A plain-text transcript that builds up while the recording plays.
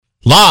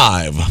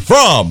Live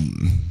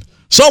from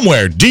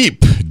somewhere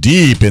deep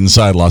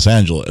inside Los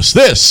Angeles.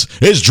 This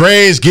is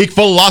Dre's Geek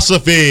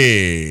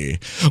Philosophy.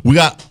 We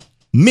got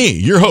me,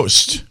 your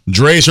host,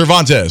 Dre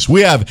Cervantes.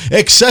 We have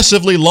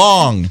excessively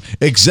long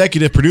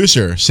executive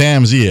producer,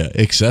 Sam Zia.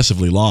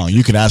 Excessively long.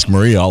 You can ask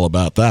Maria all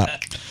about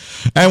that.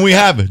 And we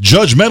have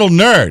judgmental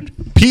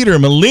nerd, Peter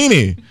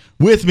Malini.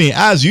 With me,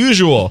 as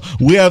usual,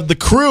 we have the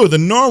crew, the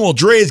normal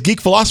Dre's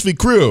Geek Philosophy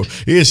crew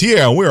is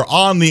here. We're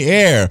on the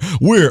air.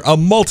 We're a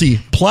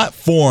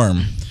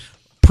multi-platform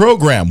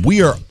program.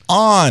 We are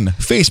on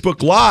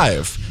Facebook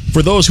Live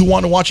for those who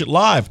want to watch it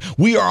live.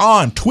 We are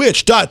on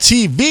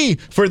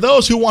twitch.tv for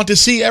those who want to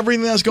see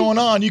everything that's going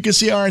on. You can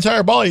see our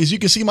entire bodies. You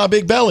can see my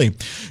big belly.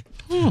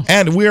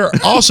 And we're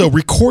also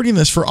recording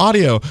this for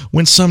audio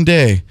when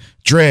someday,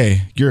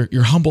 Dre,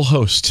 your humble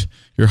host,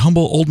 your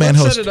humble old man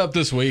host. Let's set it up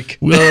this week.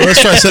 Well,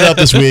 let's try to set it up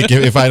this week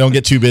if I don't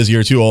get too busy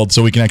or too old,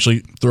 so we can actually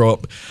throw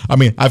up. I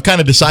mean, I've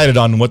kind of decided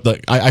on what the.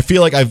 I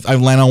feel like I've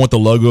landed on what the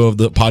logo of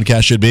the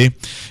podcast should be.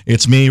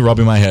 It's me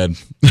rubbing my head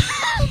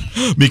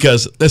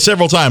because there's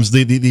several times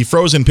the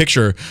frozen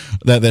picture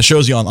that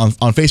shows you on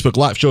Facebook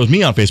Live shows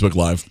me on Facebook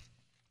Live.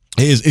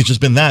 It's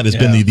just been that. It's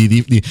been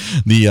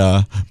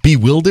the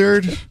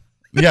bewildered.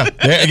 Yeah.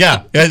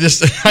 I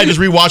just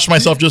rewatched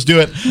myself just do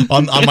it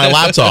on my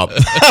laptop.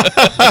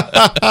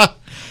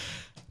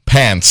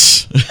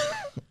 Pants.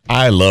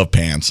 I love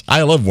pants.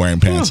 I love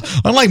wearing pants.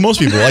 Unlike most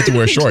people, I like to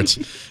wear shorts.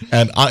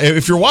 And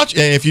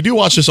if you do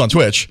watch this on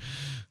Twitch,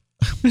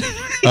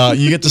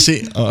 you get to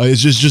see.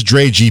 It's just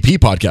Dre GP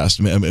podcast.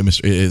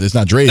 It's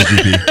not Dre's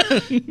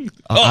GP.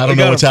 I don't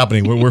know what's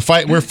happening. We're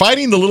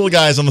fighting the little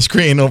guys on the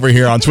screen over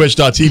here on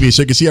Twitch.tv,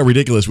 so you can see how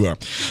ridiculous we are.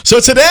 So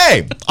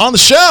today on the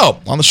show,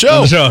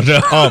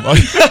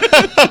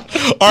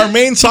 our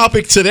main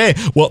topic today.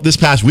 Well, this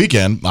past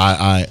weekend,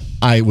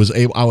 I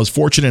was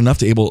fortunate enough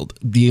to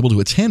be able to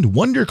attend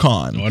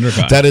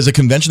WonderCon. That is a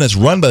convention that's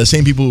run by the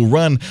same people who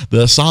run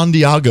the San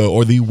Diego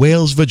or the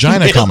Whale's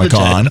Vagina Comic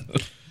Con.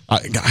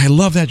 I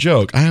love that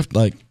joke. I have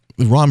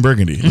Ron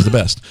Burgundy is the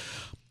best.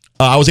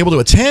 I was able to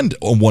attend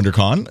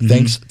WonderCon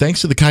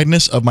thanks to the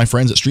kindness of my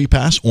friends at Street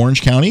Pass,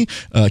 Orange County,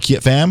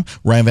 Kiet Pham,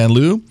 Ryan Van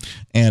Loo,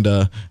 and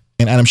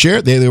Adam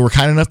Scher. They were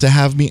kind enough to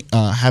have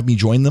me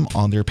join them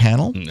on their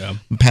panel. Yeah.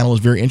 The panel was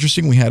very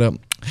interesting. We had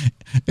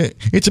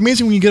it's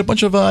amazing when you get a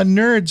bunch of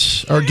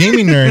nerds or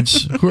gaming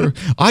nerds who are,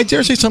 I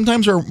dare say,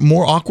 sometimes are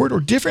more awkward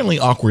or differently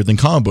awkward than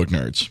comic book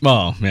nerds.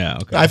 Oh, yeah,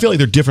 okay. I feel like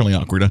they're differently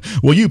awkward.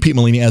 Well, you, Pete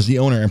Malini, as the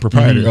owner and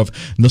proprietor of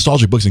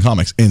Nostalgic Books and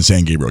Comics in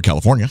San Gabriel,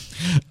 California,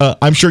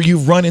 I'm sure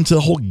you've run into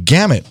the whole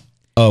gamut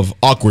of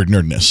awkward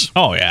nerdness.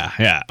 Oh,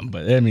 yeah.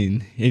 But, I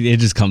mean, it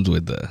just comes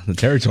with the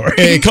territory.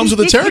 It comes with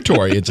the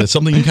territory. It's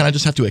something you kind of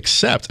just have to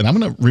accept. And I'm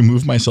going to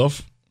remove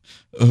myself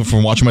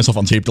from watching myself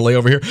on tape delay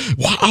over here.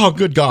 Wow,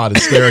 good God,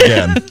 it's there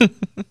again.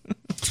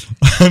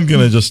 I'm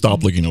going to just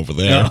stop looking over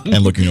there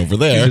and looking over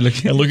there and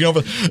looking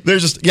over.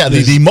 There's just,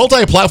 the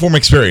multi-platform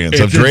experience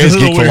of Dre's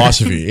Geek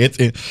Philosophy.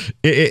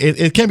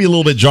 It can be a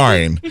little bit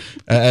jarring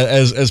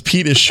as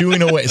Pete is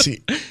shooing away.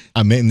 See,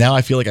 now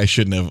I feel like I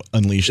shouldn't have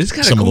unleashed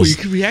some of those. You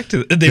can react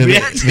to it.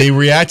 They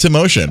react to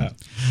motion.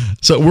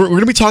 So we're going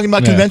to be talking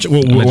about convention.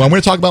 I'm going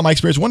to talk about my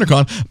experience at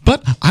WonderCon,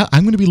 but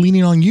I'm going to be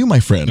leaning on you, my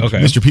friend,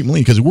 Mr. Pete Malini,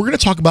 because we're going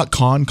to talk about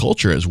con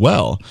culture as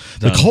well,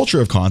 the culture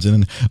of cons,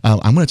 and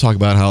I'm going to talk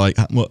about how,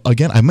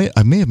 again, I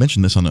may have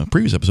mentioned this on a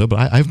previous episode,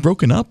 but I've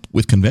broken up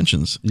with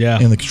conventions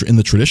in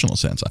the traditional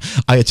sense.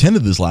 I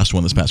attended this last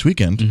one this past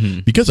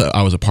weekend because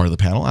I was a part of the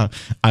panel.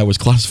 I was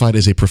classified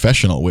as a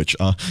professional, which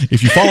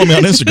if you follow me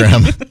on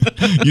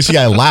Instagram, you see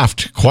I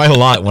laughed quite a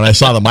lot when I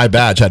saw that my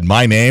badge had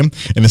my name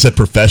and it said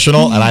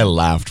professional, and I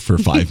laughed for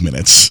 5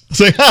 minutes. It's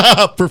like,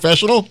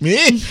 professional?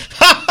 Me?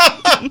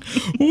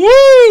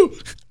 Woo!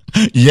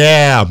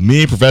 Yeah,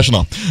 me,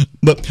 professional.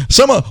 But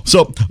so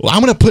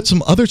I'm going to put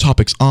some other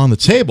topics on the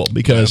table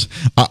because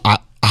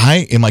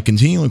I, in my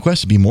continuing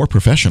quest to be more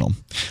professional,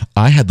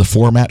 I had the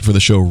format for the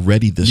show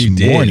ready this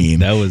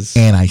morning,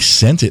 and I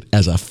sent it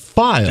as a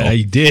file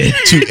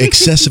to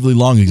excessively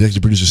long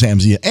executive producer Sam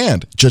Zia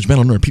and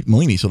judgmental nerd Pete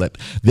Malini so that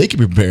they can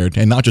be prepared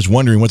and not just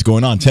wondering what's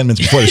going on 10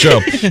 minutes before the show.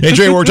 Hey,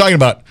 Dre, what we're talking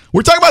about?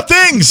 We're talking about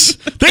things.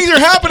 Things are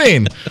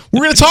happening.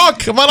 We're going to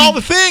talk about all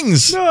the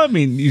things. No, I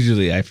mean,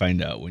 usually I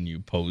find out when you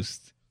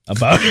post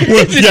about it.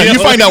 Well, you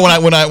find out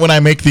when I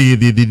make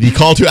the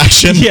call to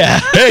action. Yeah.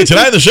 Hey,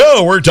 tonight on the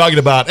show we're talking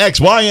about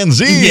X, Y, and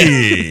Z.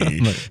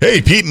 Yeah.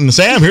 Hey, Pete and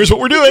Sam, here's what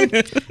we're doing.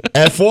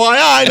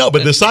 FYI, no,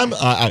 but this time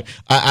I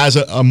as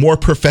a more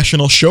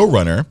professional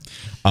showrunner,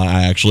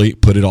 I actually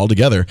put it all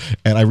together,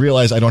 and I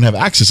realized I don't have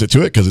access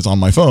to it because it's on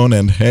my phone.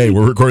 And hey,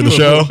 we're recording the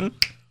show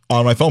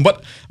on my phone,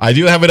 but I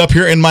do have it up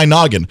here in my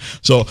noggin.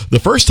 So the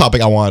first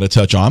topic I wanted to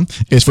touch on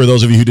is for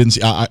those of you who didn't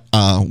see.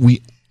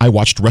 I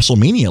watched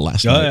WrestleMania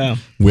last night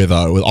with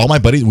all my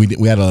buddies.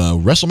 We had a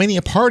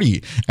WrestleMania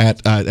party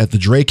at the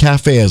Dre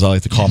Cafe, as I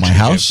like to call my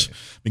house,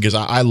 because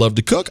I love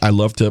to cook. I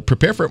love to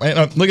prepare for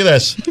it. Look at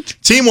this.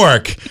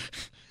 Teamwork.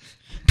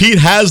 Pete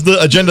has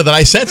the agenda that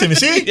I sent him. You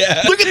see?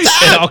 Yeah. Look at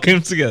that. It all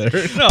came together.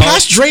 No.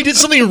 Past Dre did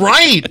something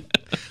right.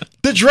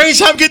 The Dre's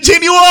Time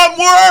Continuum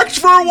worked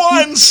for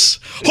once.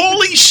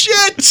 Holy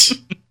shit.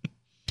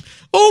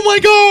 Oh my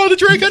God, the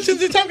Dre's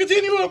Time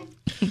Continuum.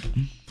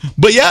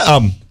 But yeah,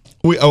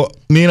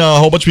 me and a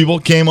whole bunch of people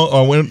came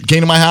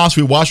to my house.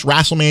 We watched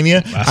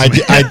WrestleMania.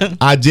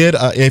 I did.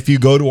 If you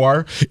go to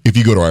our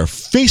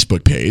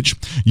Facebook page,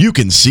 you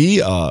can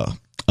see.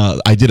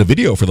 I did a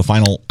video for the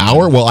final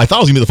hour. Well, I thought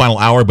it was gonna be the final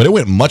hour, but it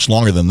went much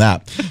longer than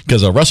that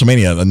because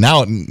WrestleMania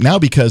now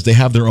because they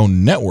have their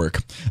own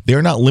network, they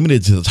are not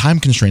limited to the time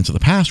constraints of the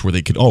past where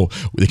they can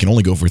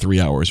only go for 3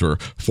 hours or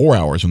 4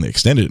 hours when they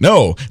extended it.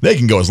 No, they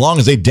can go as long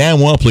as they damn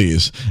well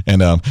please.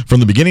 And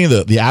from the beginning of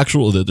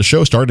the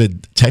show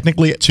started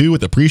technically at 2 with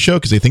the pre-show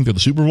because they think they're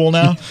the Super Bowl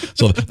now.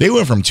 So they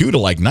went from 2 to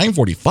like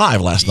 9:45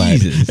 last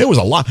night. It was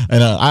a lot.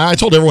 And I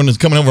told everyone who's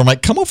coming over, I'm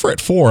like, come over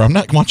at 4. I'm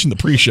not watching the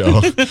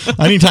pre-show.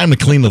 I need time to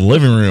clean the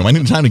living room. I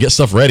need time to get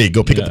stuff ready.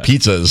 Go pick up the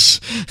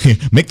pizzas.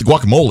 Make the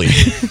guacamole.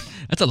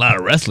 That's a lot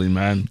of wrestling,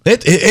 man.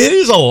 It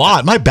is a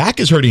lot. My back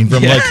is hurting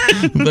from at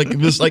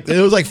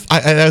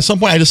some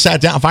point I just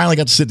sat down. Finally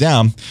got to sit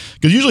down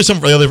because usually some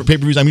of the other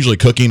pay-per-views I'm usually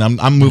cooking.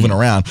 I'm moving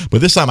around, but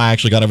this time I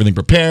actually got everything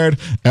prepared.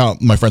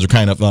 My friends were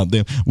kind of.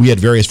 We had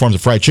various forms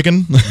of fried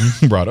chicken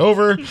brought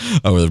over.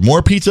 There was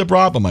more pizza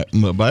brought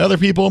by other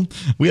people.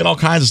 We had all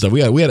kinds of stuff.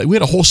 We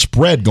had a whole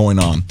spread going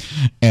on,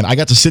 and I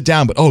got to sit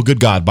down. But oh,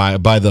 good God!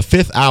 By the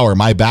 5th hour,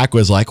 my back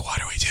was like,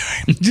 "What are we doing?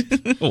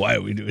 Why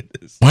are we doing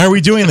this? Why are we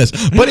doing this?"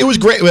 But it was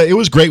great. It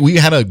was great. We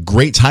had a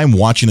great time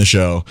watching the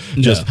show.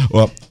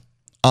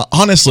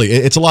 Honestly,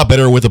 it's a lot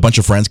better with a bunch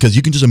of friends because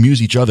you can just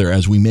amuse each other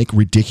as we make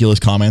ridiculous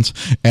comments.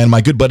 And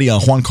my good buddy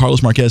Juan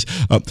Carlos Marquez,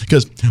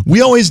 because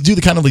we always do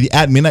the kind of the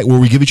at midnight where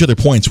we give each other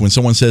points when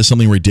someone says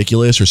something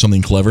ridiculous or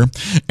something clever.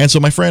 And so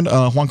my friend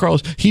Juan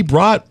Carlos, he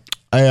brought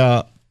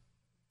a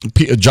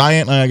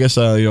giant,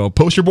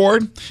 poster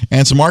board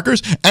and some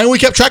markers, and we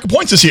kept track of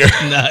points this year.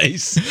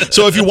 Nice.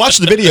 So if you watch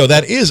the video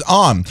that is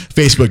on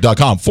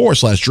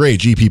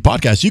Facebook.com/DreGP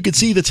podcast, you could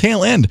see the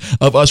tail end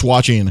of us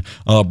watching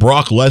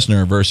Brock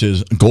Lesnar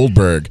versus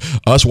Goldberg,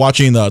 us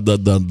watching the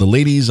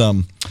ladies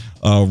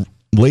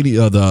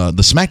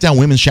the SmackDown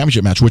Women's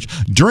Championship match, which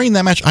during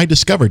that match I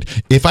discovered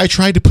if I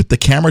tried to put the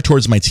camera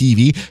towards my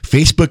TV,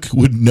 Facebook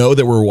would know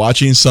that we're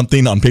watching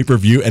something on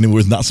pay-per-view and it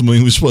was not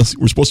something we're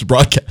supposed to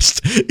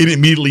broadcast. It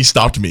immediately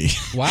stopped me.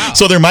 Wow.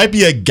 So there might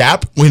be a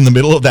gap in the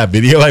middle of that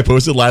video I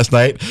posted last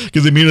night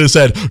because it immediately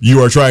said,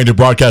 you are trying to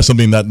broadcast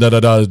something that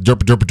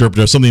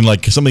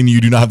something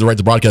you do not have the right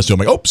to broadcast to. I'm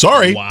like, oh,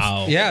 sorry.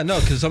 Wow. Yeah,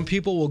 no, because some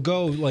people will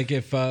go, like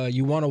if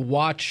you want to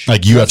watch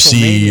like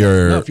UFC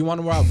or... No, if you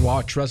want to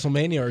watch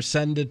WrestleMania or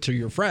send it to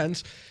your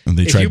friends,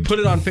 if you put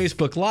it on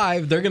Facebook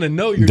Live, they're going to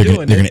know you're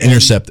doing it. They're going to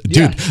intercept.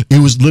 Dude,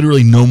 it was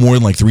literally no more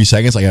than like 3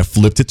 seconds. Like I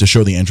flipped it to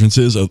show the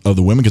entrances of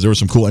the women because there were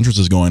some cool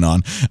entrances going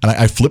on. And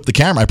I flipped the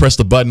camera. I pressed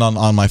the button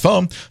on my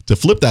phone to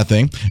flip that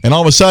thing. And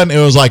all of a sudden it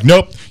was like,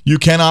 nope, you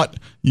cannot,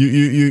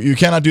 you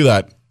cannot do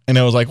that. And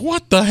I was like,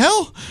 what the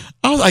hell?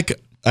 I was like...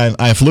 And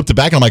I flipped it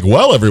back and I'm like,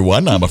 well,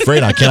 everyone, I'm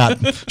afraid I cannot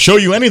show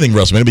you anything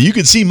WrestleMania, but you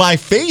could see my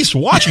face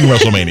watching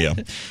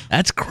WrestleMania.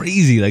 That's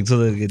crazy. Like, so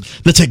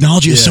the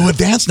technology is so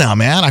advanced now,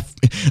 man.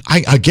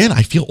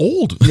 I feel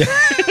old. Yeah.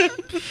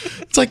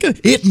 It's like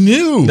it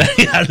knew.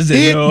 How does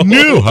it know?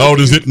 Knew. How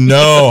does it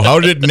know? How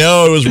did it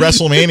know it was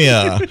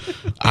WrestleMania?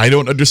 I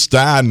don't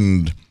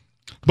understand.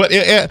 But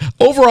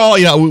overall,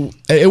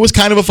 it was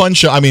kind of a fun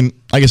show. I mean,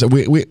 like I said,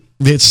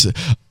 it's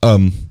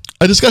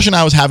a discussion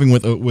I was having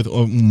with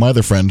my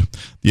other friend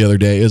the other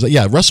day is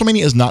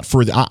WrestleMania is not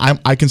for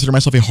I consider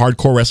myself a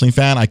hardcore wrestling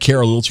fan. I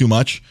care a little too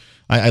much.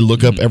 I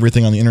look up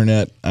everything on the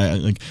internet.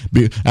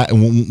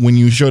 When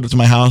you showed up to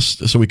my house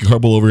so we could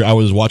couple over, I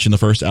was watching the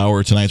first hour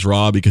of tonight's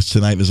Raw because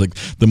tonight is like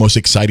the most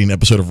exciting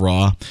episode of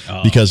Raw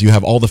because you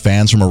have all the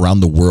fans from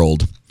around the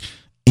world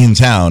in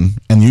town,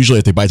 and usually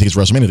if they buy tickets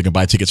for WrestleMania, they can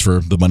buy tickets for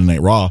the Monday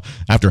Night Raw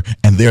after,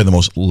 and they're the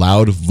most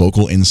loud,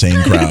 vocal,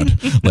 insane crowd.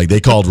 Like they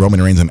called Roman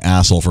Reigns an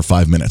asshole for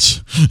 5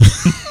 minutes.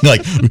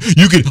 Like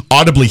you could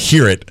audibly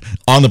hear it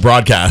on the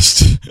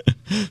broadcast.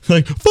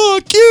 Like,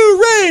 fuck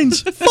you,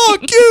 Reigns!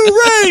 Fuck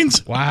you,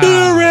 Reigns! Wow.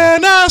 You're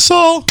an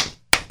asshole!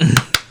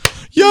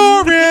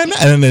 You're in.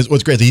 And then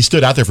what's great, he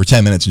stood out there for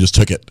 10 minutes and just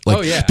took it.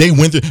 Like, they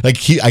went through, like,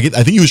 I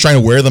think he was trying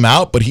to wear them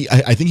out, but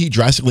I think he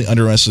drastically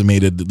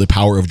underestimated the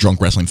power of drunk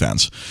wrestling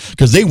fans.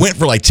 Because they went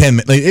for like 10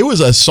 minutes. Like, it was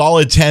a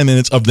solid 10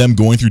 minutes of them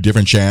going through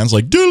different chants,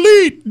 like,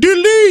 delete,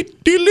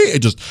 delete, delete. It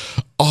just,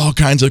 all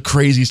kinds of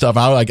crazy stuff.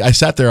 I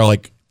sat there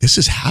like, this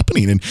is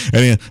happening. And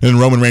then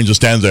Roman Reigns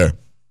just stands there,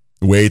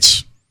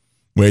 waits,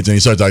 and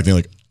he starts acting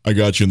like, I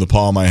got you in the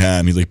palm of my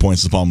hand. He like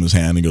points to the palm of his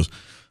hand and he goes,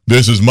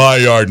 this is my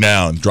yard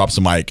now, and drops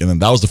the mic. And then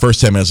that was the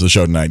first 10 minutes of the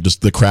show tonight.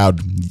 Just the crowd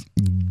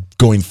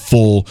going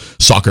full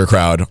soccer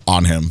crowd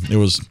on him.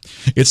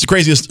 It's the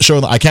craziest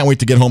show. I can't wait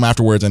to get home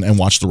afterwards and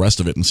watch the rest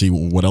of it and see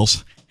what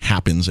else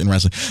happens in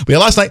wrestling. But yeah,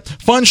 last night,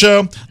 fun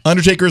show.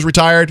 Undertaker is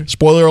retired.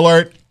 Spoiler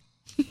alert.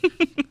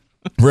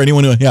 For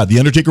anyone who, the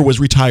Undertaker was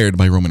retired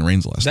by Roman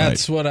Reigns last night.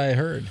 That's what I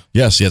heard.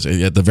 Yes.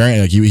 At the very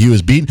end, he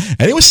was beaten,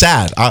 and it was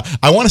sad.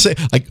 I want to say,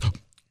 like,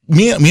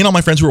 me and all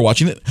my friends who were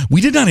watching it,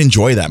 we did not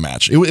enjoy that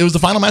match. It was the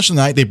final match of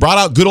the night. They brought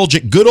out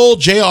good old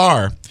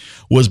JR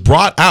was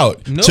brought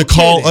out to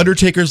call kidding.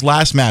 Undertaker's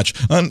last match.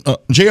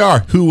 JR,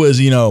 who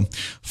was,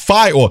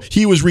 fired. Well,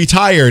 he was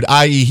retired,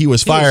 i.e., he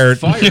was fired.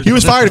 He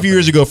was fired a few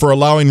years ago for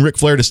allowing Ric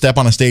Flair to step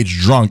on a stage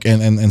drunk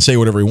and say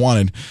whatever he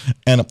wanted.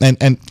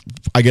 And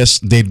I guess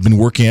they'd been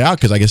working it out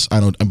because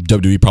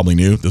WWE probably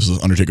knew this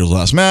was Undertaker's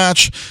last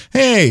match.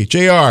 Hey,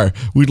 JR,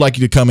 we'd like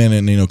you to come in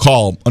and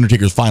call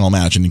Undertaker's final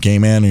match. And he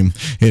came in and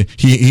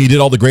he did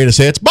all the greatest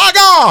hits. By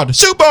God,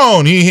 Soup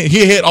Bone.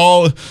 He hit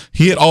all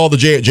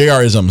the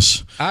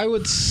JR-isms. I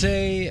would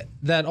say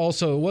that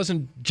also it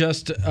wasn't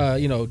just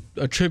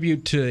a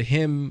tribute to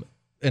him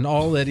and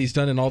all that he's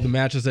done in all the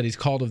matches that he's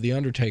called of the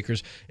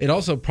Undertakers. It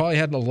also probably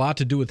had a lot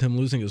to do with him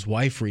losing his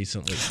wife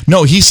recently.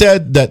 No, he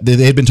said that they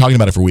had been talking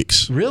about it for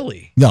weeks.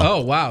 Really? No.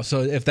 Oh wow.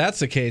 So if that's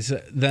the case,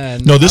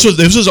 then no, this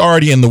was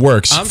already in the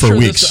works for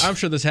weeks. I'm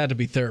sure this had to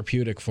be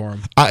therapeutic for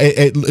him.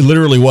 It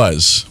literally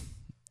was.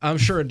 I'm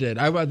sure it did.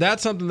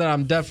 That's something that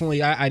I'm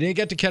definitely. I didn't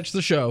get to catch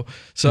the show,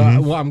 so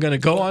I'm going to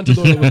go on to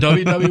the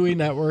WWE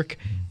Network.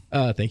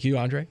 Thank you,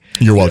 Andre.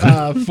 You're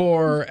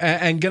welcome.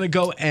 And going to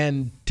go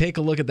and take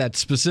a look at that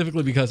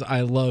specifically because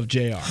I love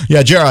JR.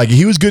 Yeah, JR,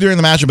 he was good during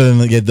the matchup, but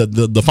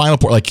then the final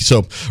part,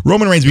 so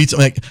Roman Reigns beats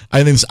him.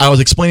 I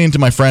was explaining to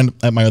my friend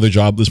at my other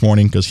job this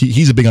morning because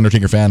he's a big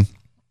Undertaker fan.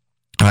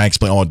 And I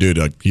explained, oh,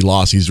 dude, he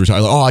lost. He's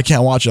retired. Like, oh, I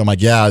can't watch it. I'm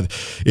like, yeah,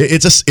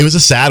 it was a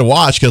sad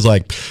watch because,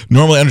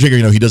 normally Undertaker,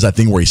 he does that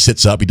thing where he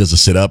sits up. He does a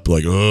sit up,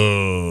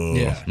 oh.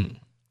 Yeah.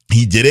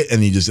 He did it,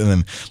 and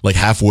then,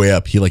 halfway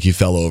up, he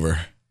fell over.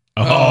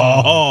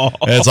 Oh,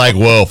 it's like,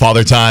 whoa,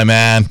 Father Time,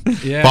 man.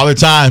 Yeah. Father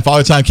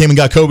Time came and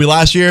got Kobe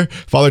last year.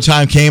 Father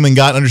Time came and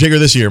got Undertaker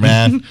this year,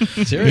 man.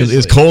 Seriously,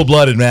 it's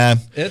cold-blooded, man.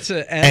 It's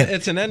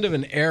an end of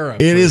an era.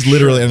 It is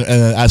literally,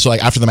 and so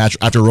after the match,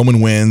 after Roman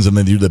wins, and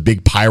then they do the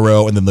big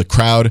pyro, and then the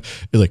crowd,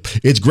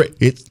 it's great.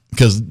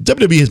 Because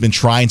WWE has been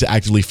trying to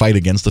actively fight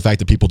against the fact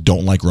that people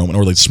don't like Roman,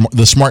 or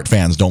the smart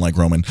fans don't like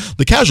Roman.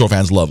 The casual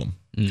fans love him.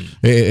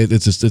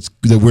 It's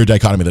the weird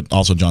dichotomy that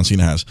also John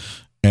Cena has,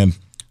 and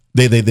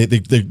they're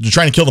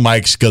trying to kill the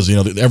mics because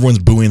everyone's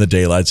booing the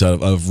daylights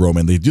out of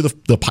Roman. They do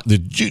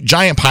the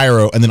giant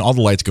pyro, and then all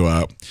the lights go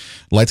out.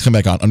 Lights come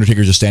back on.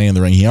 Undertaker's just standing in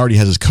the ring. He already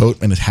has his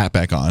coat and his hat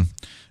back on,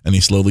 and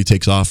he slowly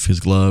takes off his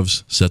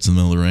gloves, sets in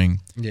the middle of the ring,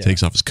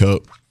 takes off his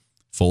coat,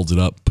 folds it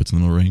up, puts it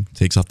in the middle of the ring,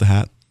 takes off the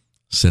hat,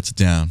 sets it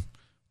down,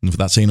 and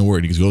without saying a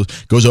word, he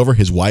goes over.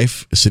 His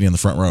wife is sitting in the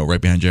front row, right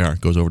behind JR.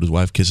 Goes over to his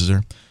wife, kisses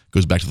her,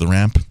 goes back to the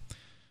ramp.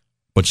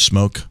 Bunch of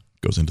smoke,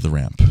 goes into the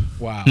ramp.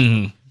 Wow.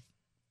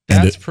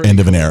 End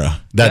of an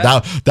era.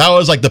 That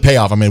was the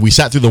payoff. I mean, we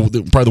sat through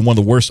probably one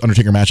of the worst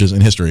Undertaker matches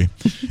in history,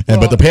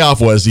 but the payoff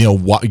was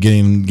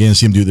getting to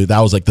see him do that.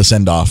 That was the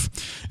send off.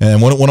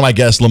 And one of my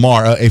guests,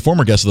 Lamar, a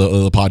former guest of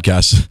the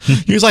podcast,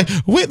 he was like,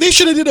 "Wait, they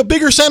should have did a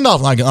bigger send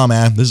off." Like, oh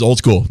man, this is old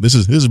school. This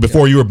is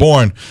before you were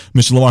born,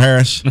 Mr. Lamar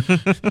Harris.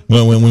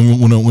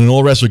 when an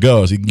old wrestler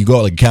goes, you go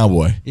out like a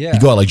cowboy. Yeah. You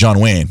go out like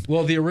John Wayne.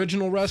 Well, the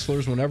original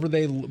wrestlers, whenever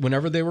they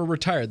were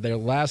retired, their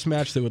last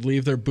match, they would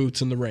leave their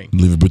boots in the ring.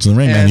 Leave your boots in the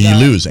ring, man. And you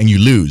lose. And you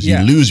lose.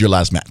 Yeah. You lose your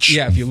last match.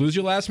 Yeah, if you lose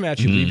your last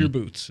match, you leave your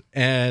boots.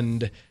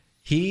 And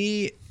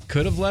he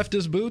could have left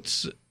his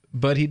boots,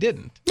 but he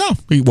didn't.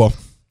 He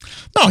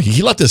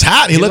left his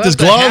hat. He left his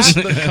gloves.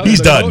 He's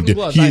done.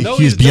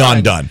 He's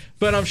beyond done.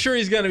 But I'm sure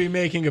he's going to be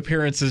making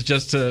appearances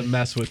just to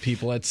mess with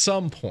people at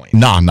some point.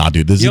 Nah,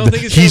 dude.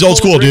 He's old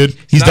school, dude.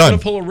 He's done. Going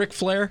to pull a Ric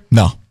Flair?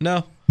 No.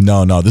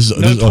 This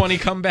is 20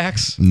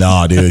 comebacks.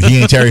 No, dude.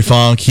 He ain't Terry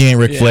Funk. He ain't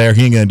Ric Flair.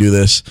 He ain't going to do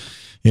this.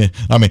 Yeah,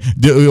 I mean,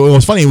 it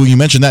was funny when you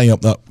mentioned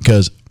that,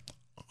 because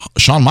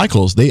Shawn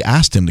Michaels, they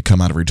asked him to come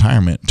out of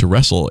retirement to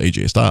wrestle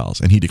AJ Styles,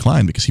 and he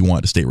declined because he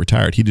wanted to stay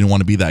retired. He didn't want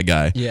to be that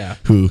guy. Yeah.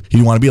 He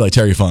didn't want to be like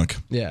Terry Funk.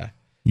 Yeah.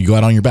 You go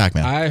out on your back,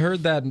 man. I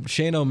heard that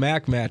Shane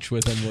O'Mac match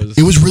with him was.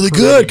 It was really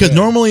good because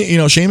normally,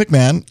 Shane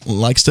McMahon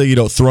likes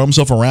to throw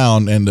himself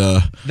around and.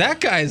 That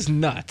guy's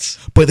nuts.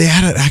 But they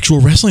had an actual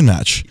wrestling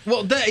match.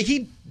 Well,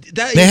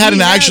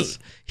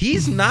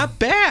 he's not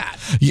bad.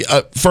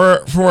 Yeah,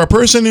 for a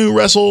person who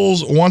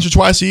wrestles once or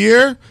twice a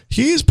year,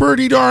 he was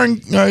pretty darn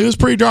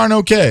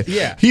okay.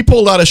 Yeah. He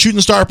pulled out a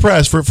shooting star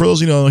press for those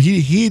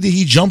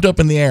he jumped up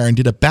in the air and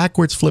did a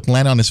backwards flip and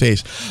landed on his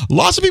face.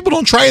 Lots of people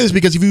don't try this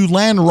because if you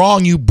land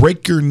wrong, you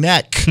break your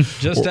neck.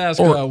 Just ask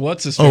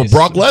what's his face?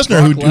 Brock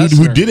Lesnar,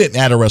 who did it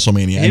at a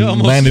WrestleMania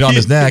and landed on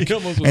his neck.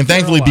 And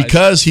thankfully,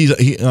 because he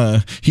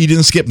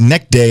didn't skip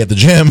neck day at the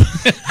gym,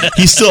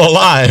 he's still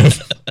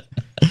alive.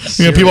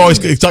 People always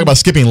talk about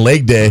skipping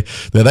leg day.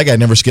 That guy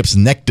never skips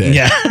neck day.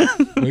 Yeah,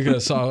 we could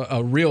have saw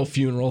a real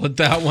funeral at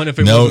that one if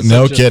it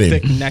wasn't such a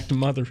thick-necked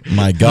mother.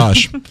 My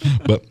gosh,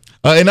 but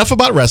enough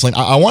about wrestling.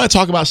 I want to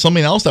talk about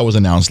something else that was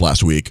announced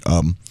last week.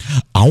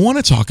 I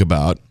want to talk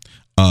about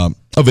a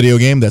video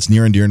game that's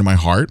near and dear to my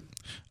heart.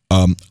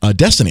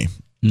 Destiny.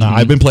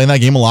 I've been playing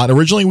that game a lot.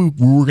 Originally, we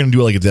were going to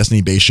do a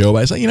Destiny-based show,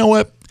 but I said, you know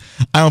what?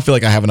 I don't feel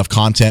like I have enough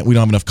content. We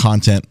don't have enough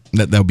content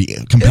that would be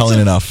compelling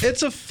enough.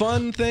 It's a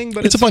fun thing,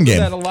 but it's a fun game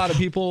that a lot of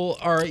people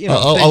are, a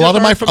lot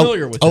of my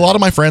familiar with. A lot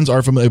of my friends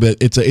are familiar, but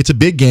it's a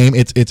big game.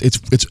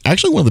 It's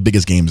actually one of the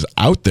biggest games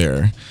out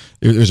there.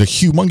 There's a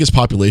humongous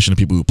population of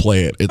people who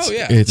play it.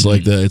 It's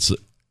like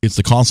it's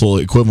the console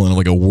equivalent of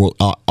like a world,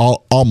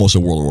 almost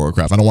a World of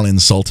Warcraft. I don't want to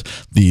insult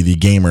the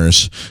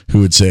gamers who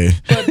would say,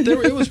 but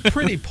it was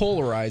pretty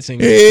polarizing.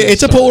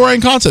 It's a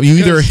polarizing concept. You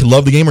either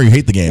love the game or you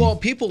hate the game. Well,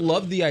 people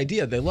love the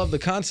idea, they love the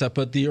concept,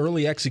 but the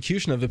early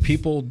execution of it,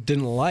 people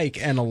didn't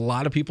like, and a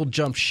lot of people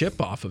jumped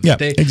ship off of it. Yeah,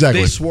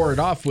 exactly. They swore it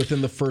off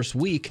within the first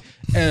week,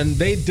 and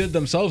they did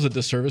themselves a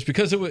disservice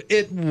because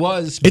it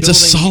was. It's a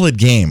solid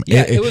game.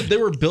 Yeah, they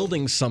were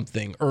building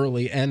something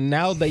early, and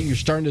now that you're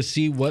starting to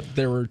see what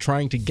they were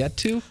trying to get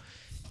to.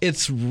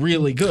 It's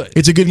really good.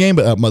 It's a good game,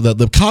 but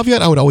the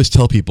caveat I would always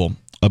tell people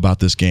about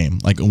this game,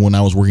 like when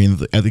I was working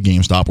at the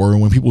GameStop or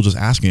when people just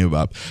ask me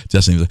about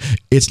Destiny,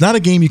 it's not a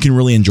game you can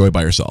really enjoy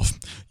by yourself.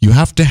 You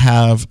have to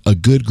have a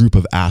good group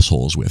of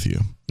assholes with you.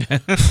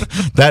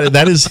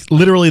 That is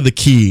literally the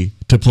key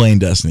to playing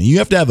Destiny. You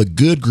have to have a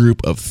good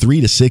group of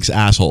 3 to 6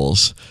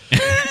 assholes,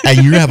 and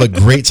you're gonna have a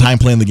great time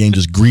playing the game,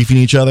 just griefing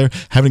each other,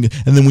 and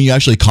then when you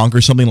actually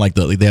conquer something like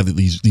they have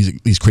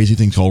these crazy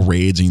things called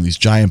raids and these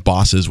giant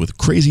bosses with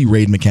crazy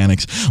raid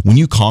mechanics. When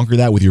you conquer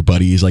that with your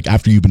buddies, like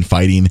after you've been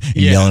fighting and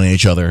yelling at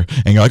each other,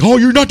 and you're like, "Oh,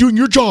 you're not doing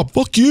your job,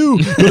 fuck you,"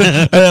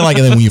 and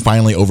then when you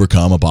finally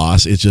overcome a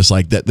boss, it's just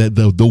like that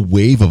the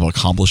wave of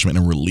accomplishment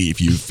and relief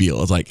you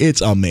feel. It's like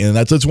it's amazing.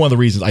 That's one of the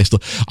reasons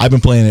I've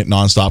been playing it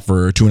nonstop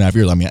for 2.5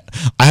 years. I mean,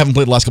 I haven't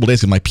played the last couple of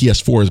days because my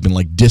PS4 has been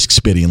like disc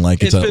spitting,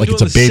 like it's a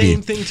baby.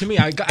 Same thing to me.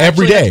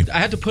 Every day. I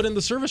had to put in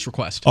the service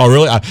request. Oh,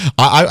 really?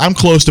 I'm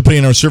close to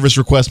putting in a service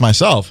request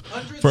myself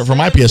for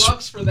my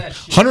PS. For that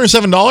shit.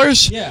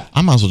 $107? Yeah.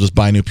 I might as well just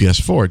buy a new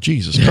PS4.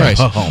 Jesus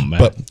Christ. Oh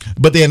man.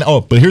 But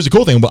here's the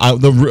cool thing.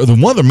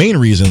 One of the main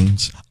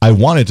reasons I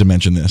wanted to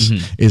mention this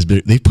is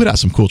they put out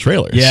some cool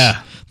trailers.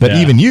 Yeah. That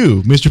even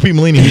you, Mr. Pete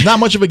Molini, who's not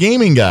much of a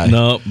gaming guy.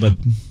 No, but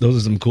those are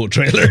some cool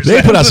trailers.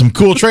 They put out some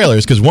cool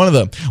trailers because one of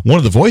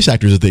the voice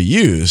actors that they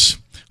use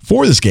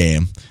for this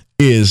game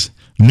is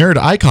nerd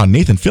icon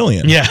Nathan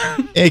Fillion. Yeah.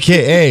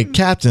 AKA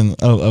Captain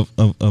of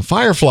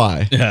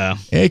Firefly. Yeah.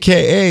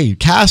 AKA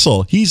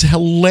Castle. He's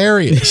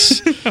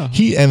hilarious.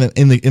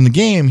 In the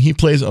game he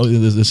plays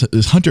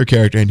this hunter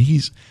character, and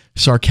he's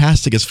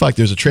sarcastic as fuck.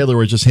 There's a trailer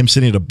where it's just him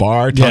sitting at a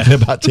bar talking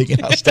about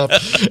taking out stuff,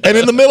 and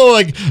in the middle,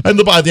 at the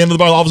end of the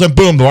bar, all of a sudden,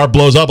 boom, the bar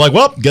blows up. Like,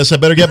 well, guess I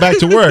better get back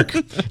to work.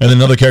 And then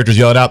another character's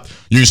yelling out,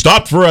 "You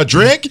stopped for a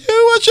drink? It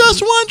was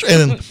just one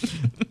drink."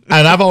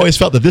 And I've always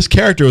felt that this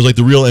character was like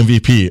the real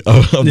MVP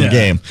of the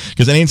game,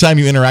 because anytime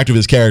you interact with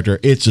this character,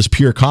 it's just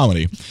pure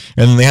comedy.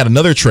 And then they had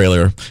another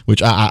trailer,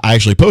 which I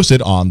actually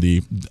posted on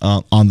the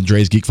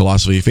Dre's Geek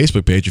Philosophy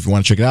Facebook page. If you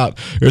want to check it out,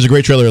 there's a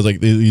great trailer. It's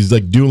like he's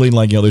like dueling,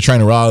 like they're trying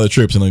to rile the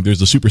troops, and like there's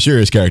the super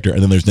serious character,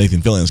 and then there's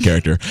Nathan Fillion's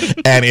character,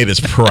 and it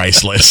is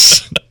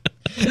priceless.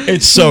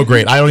 It's so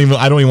great. I don't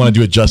even want to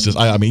do it justice.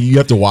 I mean, you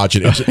have to watch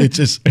it. It's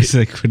just it's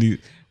like when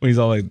he's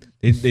all like,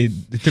 they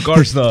took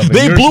our stuff.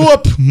 They blew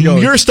up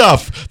your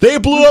stuff. They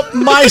blew up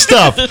my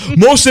stuff.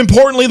 Most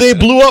importantly, they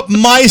blew up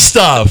my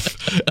stuff.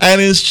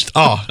 And it's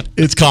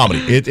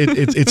comedy.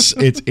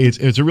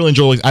 It's a really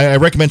enjoyable. I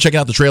recommend checking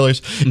out the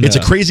trailers. It's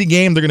a crazy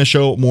game. They're going to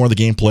show more of the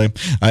gameplay.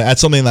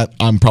 That's something that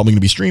I'm probably going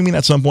to be streaming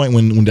at some point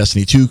when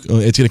Destiny 2.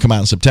 It's going to come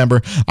out in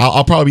September.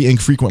 I'll probably be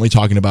infrequently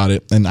talking about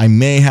it, and I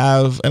may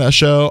have a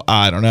show.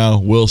 I don't know.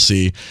 We'll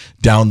see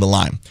down the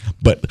line.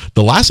 But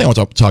the last thing I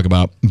want to talk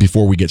about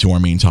before we get to our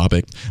main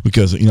topic,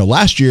 because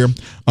last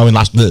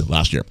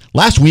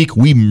week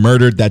we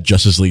murdered that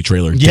Justice League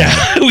trailer.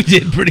 Yeah, we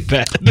did pretty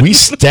bad. We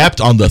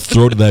stepped on the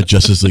throat of that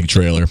Justice League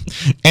trailer,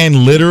 and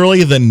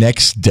literally the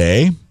next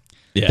day,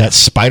 that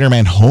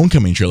Spider-Man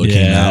Homecoming trailer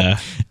came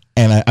out,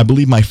 and I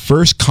believe my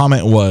first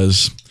comment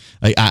was,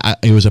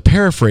 it was a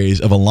paraphrase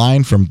of a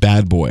line from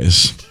Bad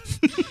Boys.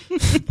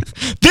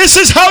 This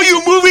is how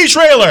you movie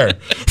trailer.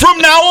 From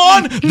now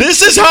on,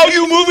 this is how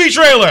you movie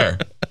trailer.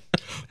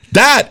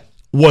 That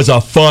was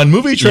a fun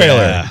movie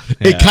trailer.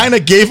 It kind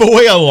of gave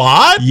away a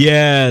lot.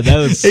 Yeah, that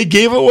was. It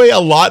gave away a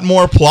lot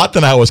more plot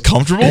than I was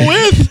comfortable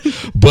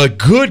with. But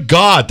good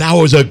God, that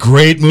was a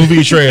great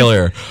movie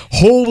trailer.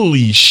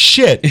 Holy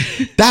shit,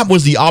 that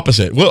was the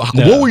opposite. What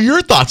were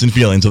your thoughts and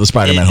feelings of the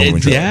Spider-Man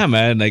Homecoming trailer? Yeah,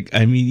 man. Like,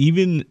 I mean,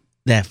 even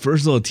that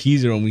first little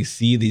teaser when we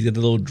see the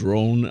little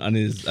drone on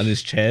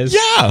his chest.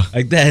 Yeah,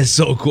 like that is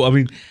so cool. I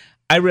mean,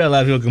 I read a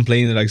lot of people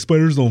complaining that like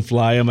spiders don't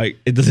fly. I'm like,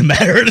 it doesn't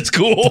matter. It's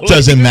cool. It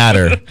doesn't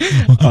matter.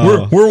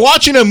 We're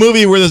watching a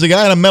movie where there's a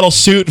guy in a metal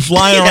suit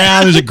flying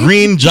around. There's a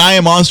green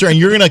giant monster, and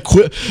you're gonna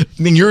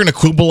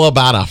quibble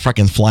about a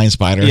fucking flying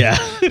spider. Yeah.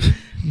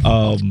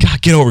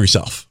 God, get over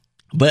yourself.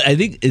 But I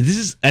think this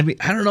is. I mean,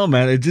 I don't know,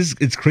 man.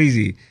 It's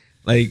crazy.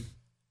 Like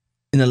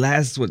in the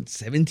last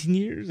 17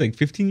 years, like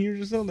 15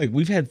 years or so, like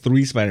we've had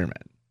 3 Spider-Man.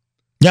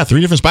 Yeah, 3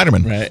 different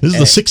Spider-Man. Right. This is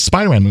the 6th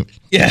Spider-Man movie.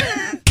 Yeah.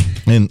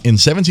 In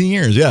 17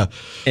 years, yeah.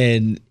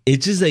 And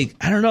it's just like,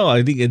 I don't know.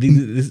 I think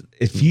this,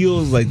 it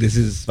feels like this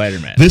is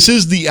Spider-Man. This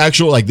is the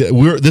actual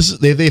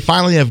they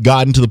finally have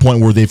gotten to the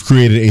point where they've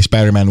created a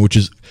Spider-Man which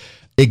is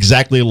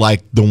exactly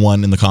like the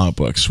one in the comic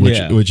books,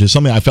 which is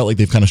something I felt like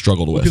they've kind of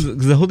struggled with.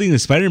 Because the whole thing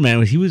with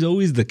Spider-Man, he was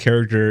always the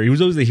character. He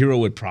was always the hero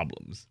with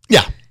problems.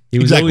 Yeah. He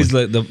was always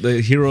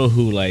the hero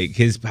who, like,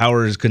 his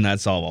powers could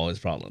not solve all his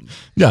problems.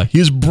 Yeah, he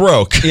was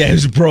broke. Yeah, he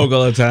was broke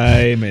all the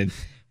time, and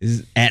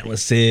his aunt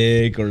was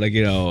sick, or like,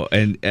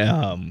 and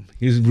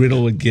he was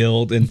riddled with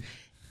guilt, and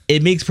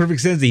it makes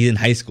perfect sense that he's in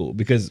high school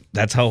because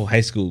that's how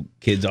high school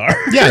kids are.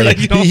 Yeah, like,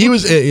 he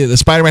was.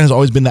 Spider-Man has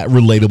always been that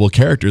relatable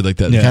character, like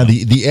that kind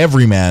of the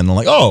everyman.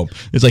 Like, oh,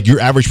 it's like your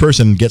average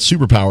person gets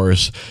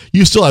superpowers,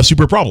 you still have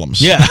super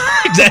problems. Yeah,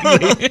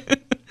 exactly.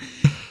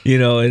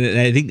 And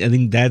I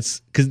think that's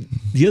because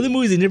the other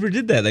movies they never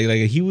did that.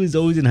 Like he was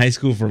always in high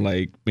school for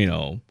the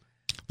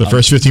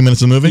first 15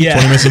 minutes of the movie,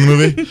 20 minutes of the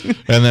movie,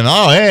 and then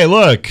hey,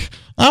 look,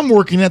 I'm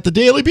working at the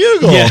Daily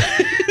Bugle. Yeah.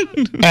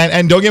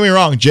 and don't get me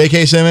wrong,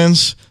 J.K.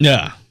 Simmons.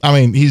 Yeah, I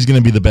mean he's going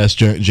to be the best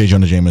J.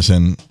 Jonah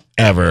Jameson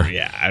ever.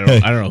 Yeah,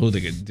 I don't know who they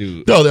could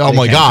do. Oh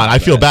my God, I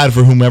feel bad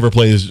for whomever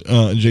plays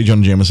J.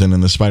 Jonah Jameson in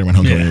the Spider-Man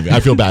Homecoming movie.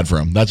 I feel bad for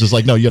him. That's just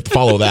like, no, you have to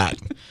follow that.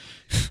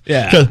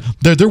 Yeah,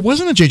 there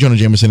wasn't a J. Jonah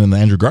Jameson in the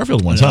Andrew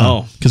Garfield ones,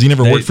 huh? Because he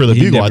never worked for the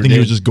Bugle. I think he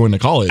was just going to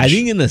college. I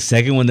think in the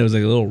second one there was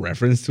like a little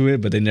reference to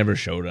it, but they never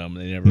showed him.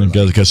 They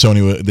never because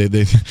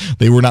Sony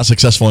they were not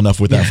successful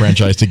enough with that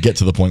franchise to get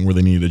to the point where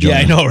they needed a Jonah.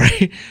 Yeah, I know,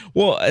 right?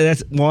 Well,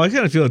 I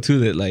kind of feel too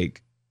that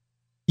like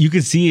you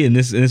could see in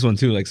this one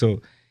too. Like, so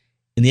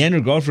in the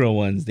Andrew Garfield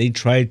ones, they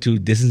tried to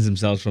distance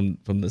themselves from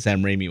the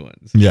Sam Raimi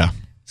ones. Yeah.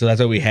 So that's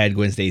why we had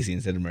Gwen Stacy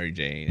instead of Mary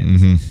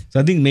Jane.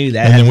 So I think maybe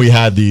that. And then we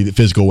had the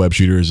physical web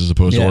shooters as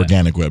opposed to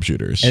organic web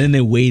shooters. And then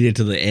they waited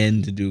till the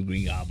end to do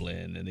Green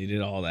Goblin, and they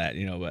did all that,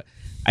 But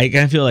I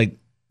kind of feel like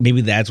maybe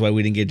that's why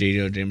we didn't get J.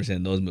 Jonah Jameson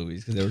in those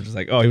movies, because they were just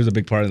like, oh, he was a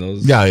big part of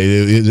those. Yeah,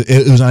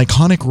 it was an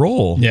iconic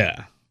role.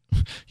 Yeah.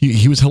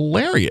 He was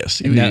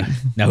hilarious.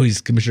 Now he's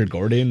Commissioner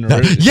Gordon.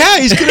 Yeah,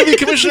 he's gonna be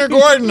Commissioner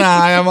Gordon.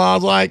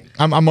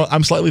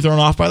 I'm slightly thrown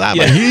off by that.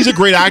 Yeah. Like, he's a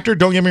great actor.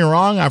 Don't get me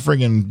wrong. I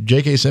freaking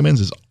J.K.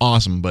 Simmons is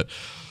awesome, but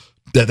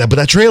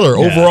that trailer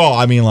overall,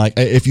 I mean, like,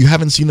 if you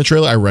haven't seen the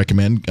trailer, I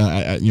recommend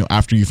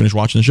after you finish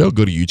watching the show,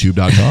 go to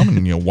YouTube.com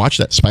and watch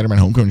that Spider-Man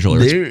Homecoming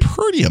trailer. It's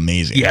pretty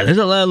amazing. Yeah, there's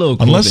a lot of little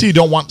cool unless you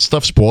don't want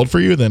stuff spoiled for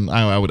you, then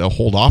I would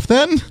hold off.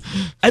 Then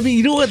I mean,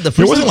 you know what?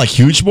 There wasn't like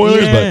huge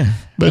spoilers,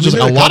 but it's just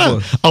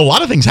a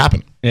lot of things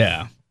happen.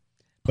 Yeah,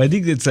 but I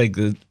think it's like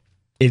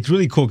it's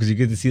really cool because you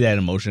get to see that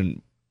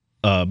emotion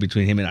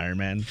between him and Iron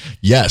Man.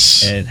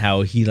 Yes, and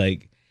how he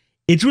like.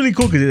 It's really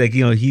cool because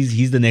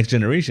he's the next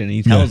generation, and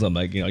he tells them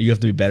like you have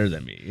to be better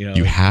than me.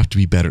 You have to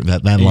be better.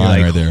 That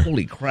line right there.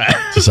 Holy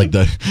crap! Just like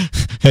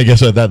I guess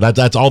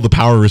that's all the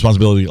power and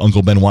responsibility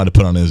Uncle Ben wanted to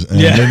put on his, and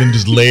then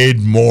just laid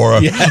more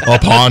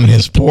upon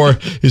his poor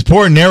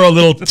narrow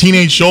little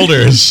teenage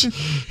shoulders.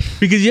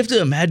 Because you have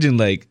to imagine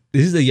like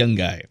this is a young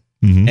guy,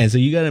 and so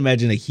you got to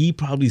imagine like he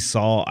probably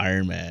saw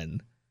Iron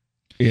Man.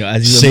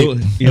 As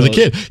a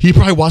kid, he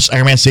probably watched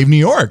Iron Man Save New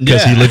York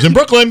because he lives in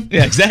Brooklyn.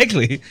 Yeah,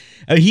 exactly.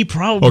 He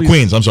probably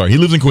Queens. I'm sorry, he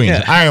lives in Queens.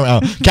 Yeah.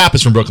 Cap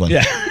is from Brooklyn.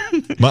 Yeah,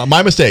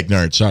 my mistake,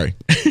 nerd. Sorry.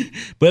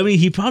 But I mean,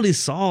 he probably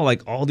saw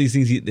like all these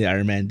things the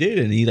Iron Man did,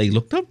 and he like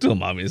looked up to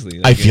him.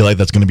 Obviously, I feel like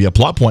that's going to be a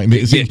plot point.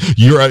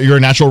 You're a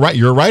natural writer.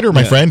 You're a writer,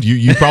 my friend.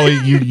 You probably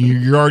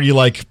you're already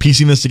like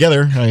piecing this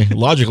together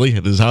logically.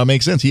 This is how it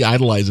makes sense. He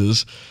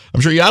idolizes. I'm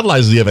sure he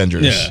idolizes the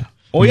Avengers. Yeah.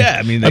 Oh yeah,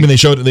 I mean they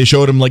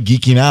showed him like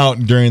geeking out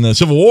during the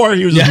Civil War.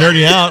 He was just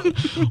nerding out.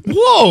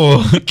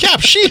 Whoa,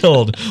 Cap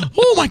shield!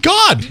 Oh my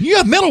God, you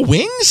have metal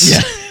wings? Yeah.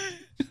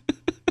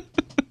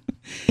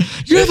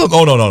 You have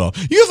no.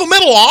 You have a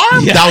metal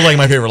arm? Yeah. That was like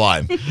my favorite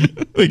line.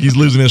 Like he's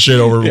losing his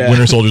shit over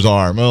Winter Soldier's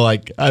arm.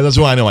 Like that's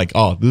why I know. Like,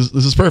 oh, this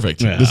is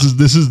perfect. Yeah.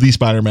 This is the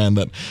Spider-Man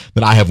that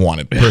I have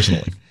wanted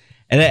personally.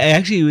 And I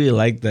actually really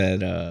like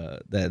that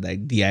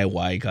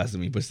DIY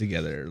costume he puts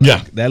together.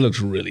 Like, that looks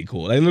really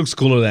cool. It looks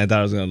cooler than I thought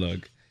it was gonna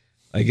look.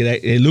 Like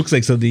it looks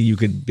like something you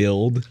could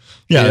build.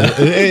 Yeah,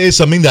 it's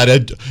something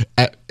that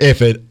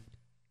if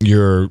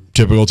your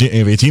typical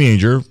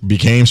teenager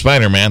became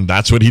Spider-Man,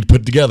 that's what he'd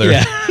put together.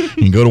 Yeah.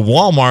 You can go to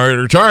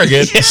Walmart or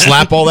Target,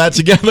 slap all that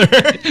together.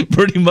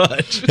 Pretty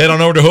much. Head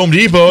on over to Home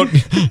Depot,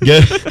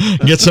 get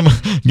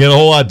a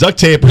whole lot of duct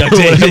tape,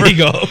 there you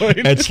go,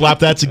 and slap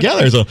that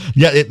together. So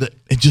yeah,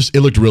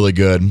 it looked really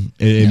good.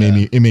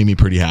 It made me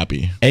pretty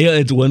happy. And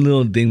it's one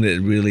little thing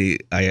that really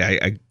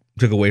I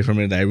took away from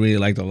it that I really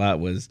liked a lot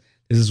was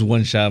this is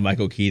one shot of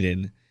Michael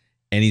Keaton,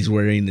 and he's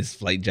wearing this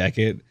flight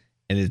jacket,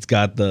 and it's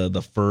got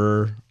the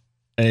fur.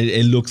 And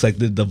it looks like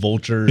the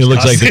vulture. It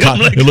looks like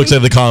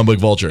the comic book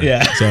vulture.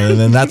 Yeah. So and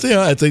then that's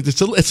it's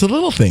the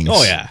little things.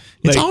 Oh yeah.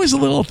 It's always the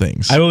little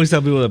things. I always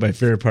tell people that my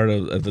favorite part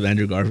of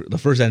the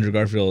first Andrew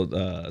Garfield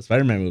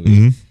Spider-Man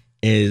movie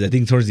is I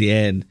think towards the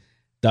end,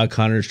 Doc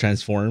Connors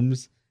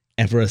transforms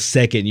and for a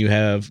second you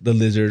have the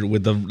lizard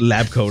with the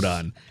lab coat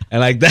on,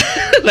 and like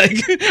that, like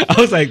I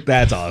was like,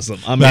 that's awesome.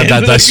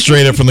 That's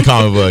straight up from the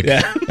comic book.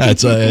 Yeah.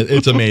 That's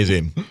it's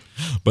amazing.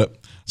 But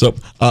so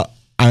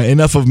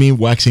enough of me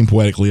waxing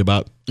poetically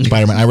about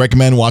Spider-Man. I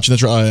recommend watching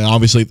the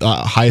obviously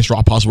highest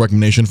raw possible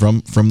recommendation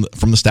from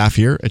the staff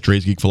here at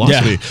Dre's Geek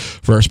Philosophy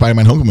for our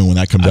Spider-Man Homecoming when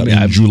that comes out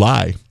in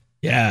July.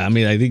 Yeah, I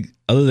mean, I think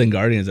other than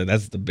Guardians,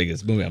 that's the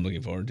biggest movie I'm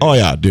looking forward to. Oh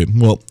yeah, dude.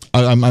 Well,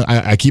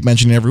 I keep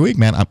mentioning it every week,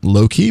 man.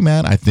 Low key,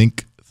 man. I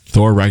think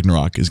Thor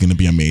Ragnarok is going to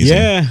be amazing.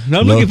 Yeah, no,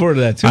 I'm looking forward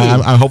to that too.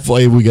 I'm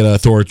hopefully we get a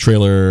Thor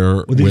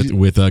trailer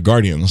with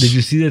Guardians. Did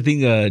you see the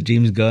thing?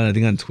 James Gunn, I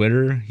think on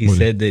Twitter, he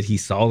said that he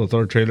saw the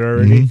Thor trailer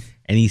already,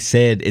 and he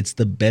said it's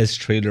the best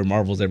trailer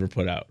Marvel's ever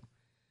put out.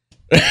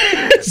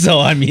 So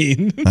I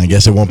mean, I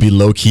guess it won't be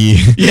low key.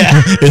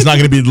 Yeah, it's not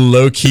going to be the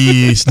low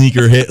key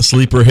sleeper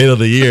hit of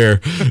the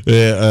year.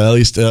 At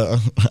least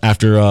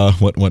after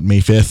what May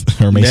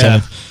 5th or May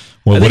 7th.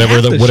 Well,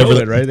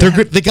 whatever. Right?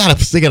 They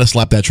gotta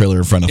slap that trailer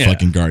in front of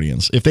fucking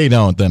Guardians. If they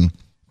don't, then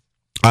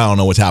I don't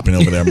know what's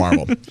happening over there,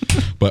 Marvel.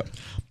 But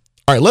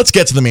all right, let's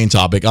get to the main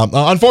topic.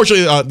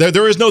 Unfortunately,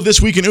 there is no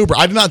This Week in Uber.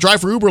 I did not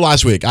drive for Uber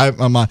last week.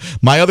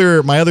 My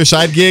other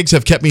side gigs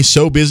have kept me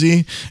so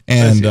busy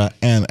and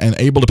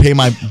able to pay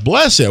my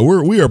bless it.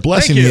 We are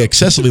blessing the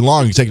excessively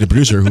long executive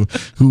producer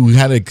who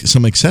had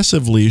some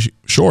excessively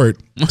short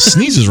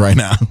sneezes right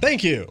now.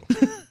 Thank you.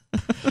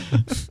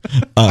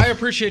 I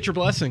appreciate your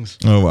blessings.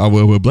 Oh, I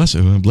will bless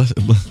it.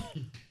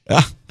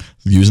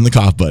 Using the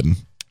cough button.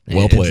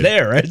 Well played. It's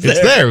there, right? It's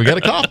there. We got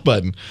a cough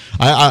button.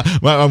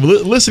 I'm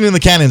listening to the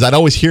canons. I'd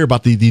always hear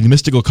about the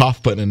mystical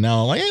cough button, and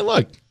now I'm like, hey,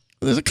 look,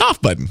 there's a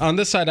cough button. On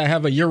this side, I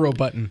have a Euro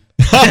button.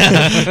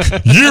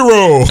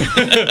 Euro.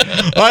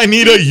 I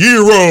need a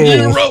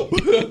Euro.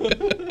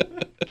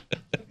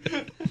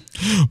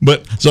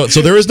 But so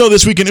there is no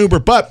This Week in Uber,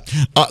 but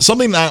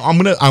something that I'm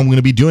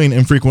gonna be doing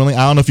infrequently.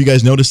 I don't know if you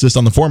guys noticed this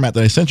on the format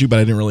that I sent you, but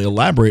I didn't really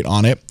elaborate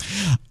on it.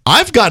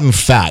 I've gotten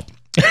fat.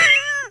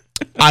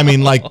 I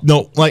mean,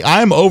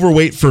 I'm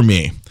overweight for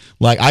me.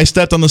 Like, I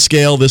stepped on the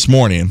scale this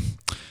morning,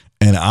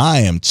 and I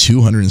am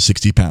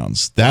 260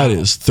 pounds. That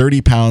is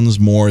 30 pounds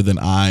more than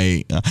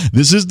I.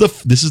 This is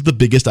the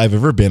biggest I've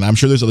ever been. I'm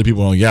sure there's other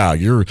people.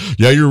 You're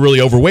really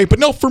overweight. But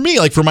no, for me,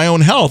 like for my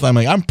own health,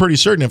 I'm pretty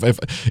certain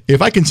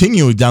if I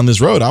continue down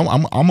this road,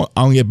 I'm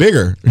gonna get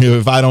bigger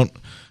if I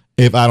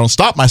don't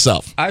stop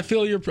myself. I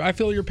feel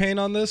your pain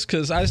on this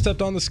because I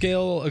stepped on the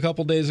scale a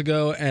couple days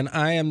ago, and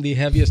I am the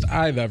heaviest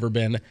I've ever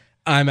been.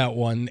 I'm at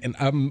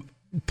I'm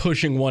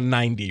pushing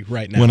 190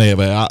 right now.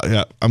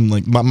 I'm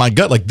like my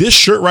gut, like this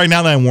shirt right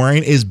now that I'm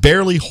wearing is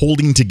barely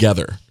holding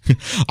together.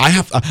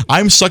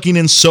 I'm sucking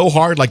in so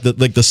hard, like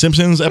the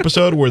Simpsons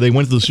episode where they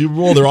went to the Super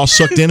Bowl. They're all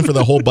sucked in for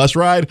the whole bus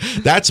ride.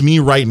 That's me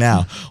right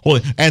now.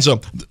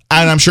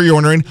 And I'm sure you're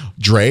wondering,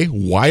 Dre,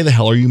 why the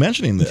hell are you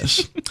mentioning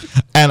this?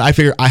 And I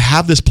figure I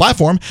have this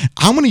platform.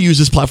 I'm going to use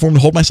this platform to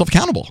hold myself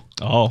accountable.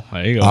 Oh,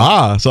 there you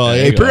go.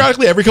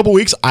 Periodically, every couple of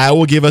weeks, I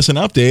will give us an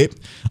update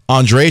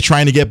on Dre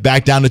trying to get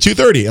back down to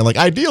 230. And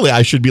ideally,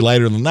 I should be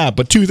lighter than that,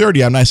 but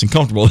 230, I'm nice and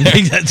comfortable.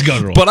 That's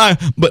comfortable.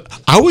 But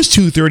I was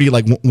 230.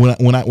 Like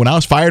when I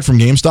was fired from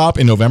GameStop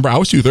in November, I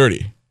was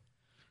 230.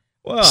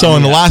 Well, so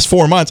in the last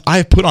 4 months, I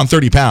have put on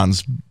 30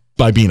 pounds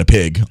by being a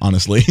pig,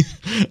 honestly.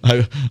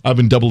 I've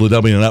been doubling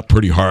it up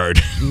pretty hard.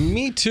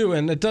 Me too,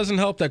 and it doesn't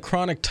help that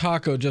Chronic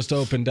Taco just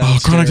opened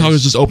downstairs. Oh, Chronic Taco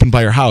just opened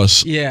by your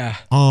house. Yeah.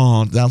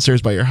 Oh,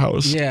 downstairs by your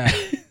house. Yeah.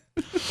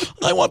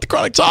 I want the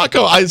Chronic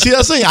Taco. That's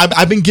the thing.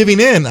 I've been giving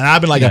in, and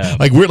I've been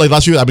weird. Like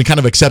last year, I've been kind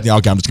of accepting.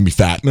 Okay, I'm just gonna be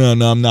fat. No,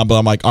 I'm not. But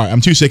I'm like, all right,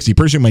 I'm 260.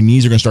 Pretty soon my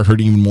knees are gonna start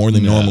hurting even more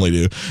than they normally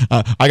do.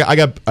 I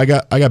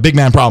got big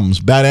man problems,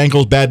 bad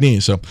ankles, bad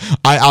knees. So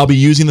I'll be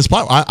using this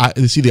platform. I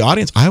see the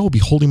audience. I will be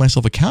holding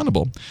myself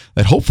accountable.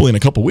 That hopefully in a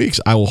couple weeks,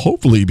 I will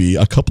hopefully be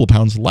a couple of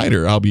pounds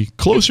lighter. I'll be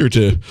closer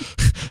to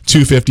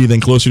 250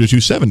 than closer to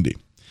 270.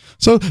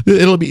 So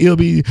it'll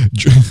be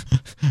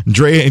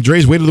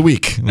Dre's Weight of the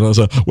Week.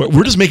 So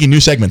we're just making new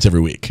segments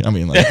every week. I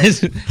mean,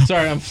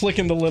 sorry, I'm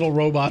flicking the little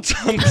robots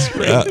on the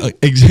screen.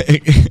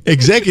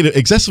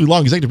 Excessively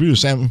long executive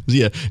producer Sam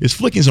Zia is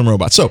flicking some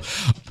robots. So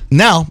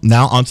now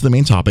onto the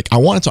main topic. I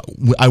went to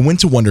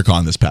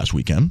WonderCon this past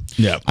weekend.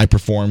 Yeah, I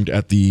performed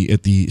at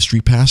the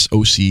Street Pass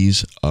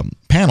OCs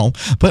panel,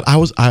 but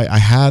I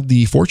had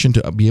the fortune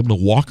to be able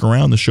to walk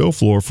around the show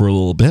floor for a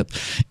little bit,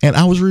 and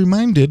I was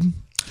reminded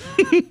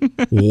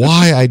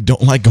why I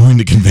don't like going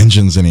to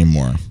conventions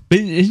anymore. But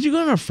did you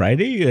go on a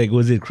Friday? Like,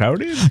 was it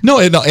crowded? No,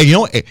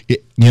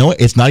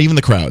 it's not even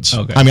the crowds.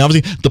 Okay. I mean,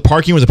 obviously the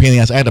parking was a pain in the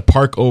ass. I had to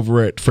park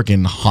over at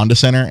freaking Honda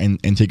Center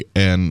and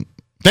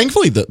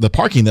thankfully the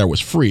parking there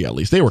was free. At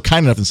least they were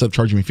kind enough, instead of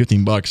charging me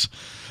 $15,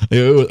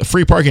 it was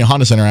free parking at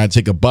Honda Center. I had to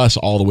take a bus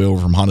all the way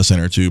over from Honda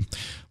Center to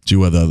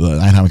the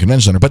Anaheim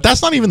Convention Center. But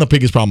that's not even the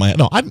biggest problem I had.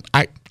 No,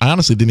 I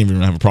honestly didn't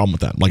even have a problem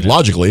with that. Like,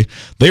 logically,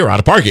 they were out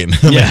of parking.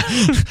 Yeah.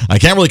 I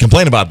can't really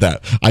complain about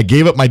that. I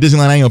gave up my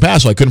Disneyland annual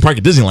pass, so I couldn't park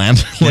at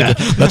Disneyland. Like,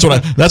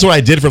 that's what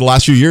I did for the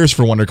last few years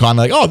for WonderCon.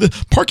 Like,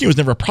 the parking was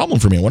never a problem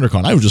for me at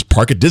WonderCon. I would just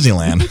park at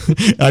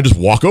Disneyland and I just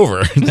walk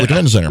over to the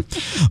convention center.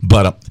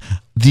 But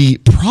the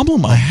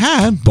problem I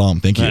had,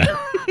 thank you.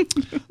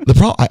 The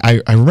problem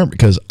I remember,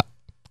 because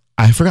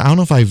I forgot. I don't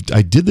know if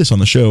I did this on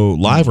the show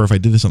live or if I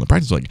did this on the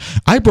practice. Like,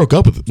 I broke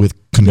up with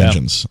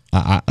conventions.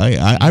 Yeah.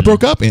 I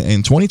broke up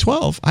in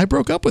 2012. I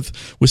broke up with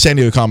San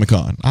Diego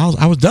Comic-Con.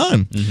 I was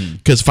done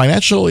because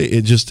financially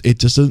it just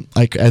doesn't,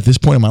 like, at this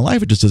point in my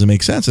life, it just doesn't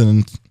make sense.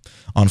 And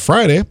on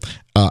Friday,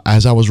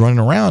 as I was running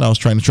around, I was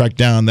trying to track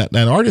down that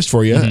artist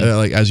for you,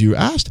 like as you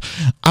asked.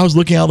 I was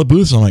looking at all the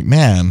booths. And I'm like,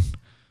 man,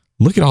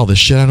 look at all this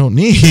shit I don't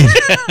need.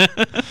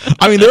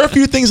 I mean, there are a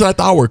few things that I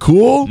thought were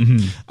cool. I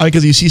mean,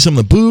 because you see some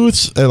of the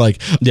booths, and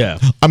like, yeah.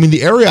 I mean,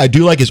 the area I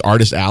do like is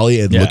Artist Alley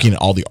and looking at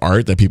all the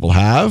art that people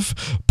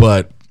have.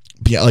 But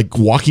yeah, like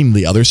walking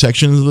the other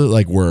sections,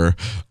 like where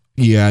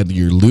you had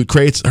your loot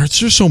crates. There's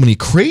just so many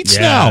crates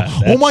now.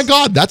 Oh my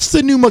God, that's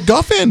the new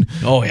MacGuffin.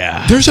 Oh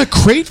yeah, there's a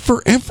crate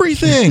for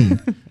everything.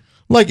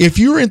 Like, if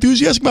you're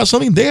enthusiastic about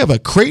something, they have a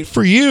crate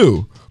for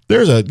you.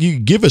 You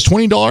give us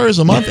 $20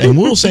 a month and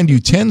we'll send you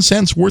 10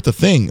 cents worth of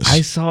things. I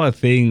saw a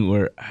thing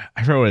where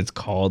I forget what it's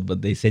called,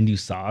 but they send you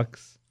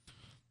socks.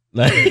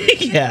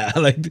 Like, yeah,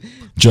 like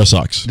just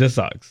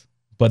socks.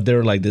 But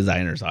they're like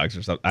designer socks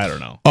or something. I don't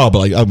know. Oh,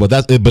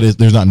 but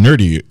there's not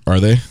nerdy, are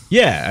they?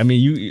 Yeah, I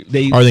mean,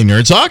 are they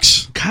nerd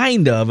socks?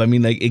 Kind of. I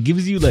mean, like, it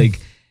gives you like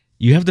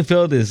you have to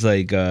fill this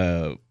like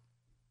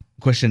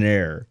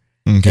questionnaire.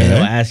 Okay. And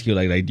they'll ask you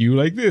like, do you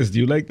like this? Do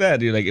you like that?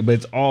 Do you like? But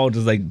it's all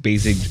just like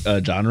basic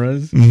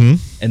genres. And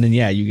then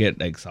you get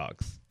like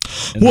socks.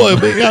 No,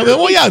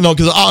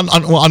 because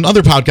on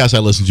other podcasts I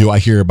listen to, I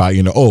hear about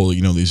these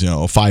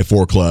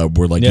 5-4 Club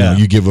where like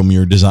you give them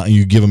your design,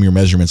 you give them your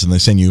measurements, and they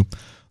send you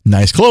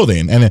nice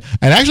clothing. And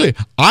actually,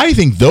 I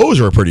think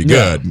those are pretty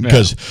good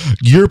because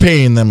you're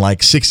paying them like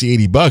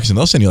 $60-$80 and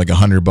they'll send you like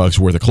 $100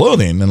 worth of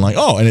clothing, and like,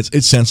 and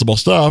it's sensible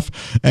stuff.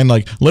 And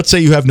like, let's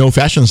say you have no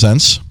fashion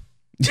sense.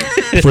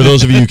 For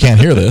those of you who can't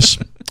hear this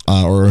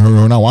or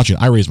who are not watching,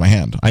 I raise my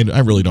hand.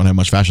 I really don't have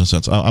much fashion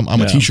sense. I'm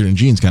a t-shirt and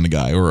jeans kind of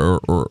guy, or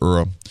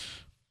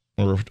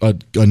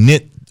a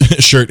knit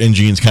shirt and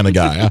jeans kind of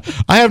guy.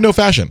 I have no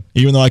fashion,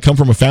 even though I come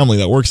from a family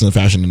that works in the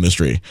fashion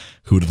industry.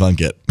 Who'd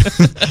thunk it?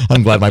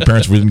 I'm glad my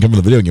parents didn't come from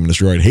the video game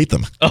industry, or I'd hate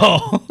them.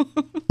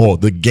 Oh,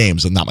 the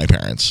games, and not my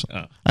parents.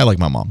 I like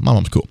my mom. My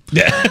mom's cool.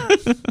 Yeah,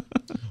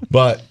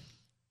 but.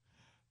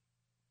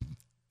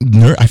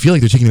 I feel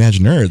like they're taking advantage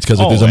of nerds because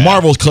there's a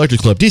Marvel's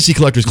Collectors Club, DC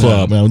Collectors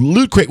Club.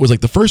 Loot Crate was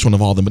like the first one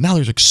of all of them, but now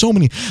there's like so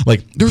many.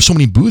 Like, there's so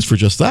many booths for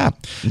just that.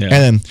 Yeah. And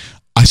then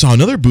I saw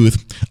another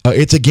booth.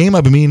 It's a game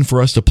I've been meaning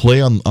for us to play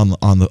on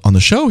the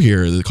show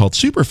here called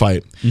Super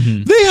Fight.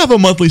 They have a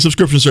monthly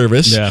subscription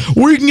service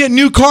where you can get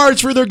new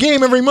cards for their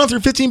game every month for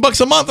 $15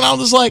 a month, and I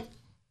was just like,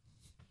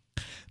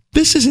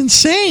 this is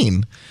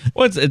insane.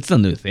 Well, it's the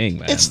new thing,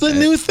 man. It's the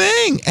new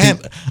thing,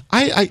 and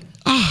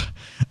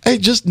I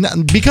just,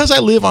 because I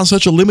live on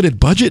such a limited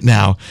budget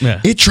now,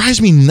 it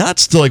drives me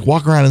nuts to like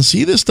walk around and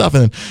see this stuff.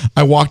 And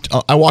I walked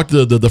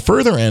the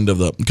further end of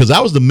because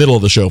that was the middle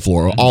of the show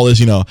floor. All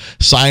this,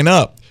 sign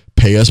up,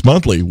 pay us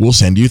monthly, we'll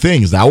send you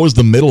things. That was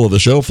the middle of the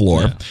show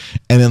floor.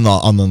 And then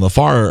on the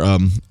far,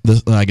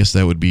 I guess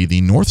that would be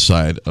the north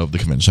side of the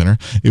convention center.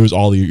 It was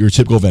all your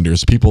typical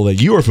vendors, people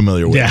that you are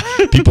familiar with.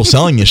 People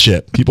selling you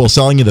shit, people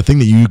selling you the thing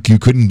that you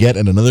couldn't get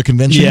at another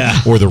convention,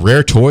 or the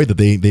rare toy that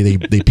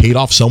they paid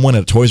off someone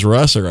at Toys R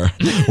Us or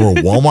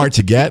Walmart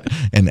to get,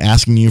 and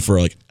asking you for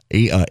like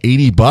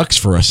 $80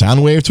 for a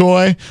Soundwave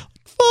toy.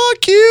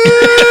 Fuck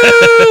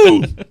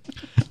you.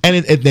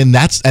 And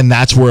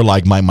that's where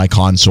like my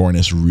con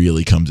soreness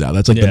really comes out.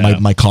 That's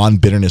like my con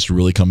bitterness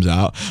really comes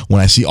out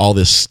when I see all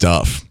this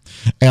stuff.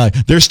 And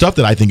like, there's stuff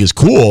that I think is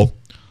cool,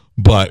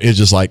 but it's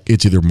just like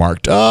it's either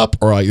marked up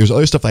or like, there's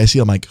other stuff that I see.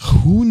 I'm like,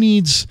 who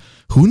needs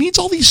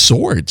all these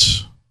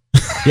swords?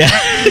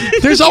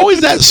 There's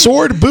always that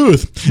sword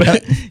booth.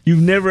 But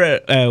you've never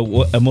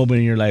a moment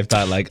in your life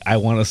thought like, I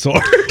want a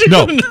sword.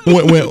 No,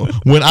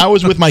 when I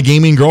was with my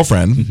gaming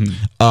girlfriend,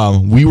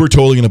 we were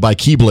totally going to buy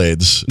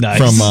Keyblades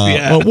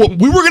from.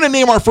 We were going to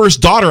name our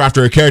first daughter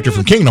after a character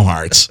from Kingdom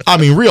Hearts. I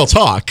mean, real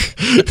talk.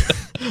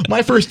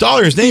 My first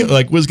daughter's name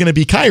was going to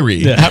be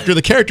Kairi after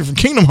the character from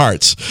Kingdom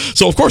Hearts.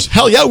 So of course,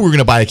 hell yeah, we were going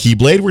to buy a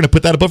Keyblade. We're going to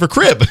put that above her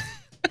crib.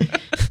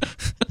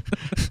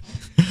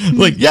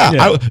 Like,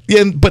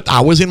 but I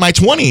was in my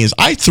 20s.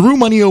 I threw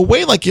money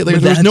away like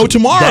there's no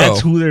tomorrow.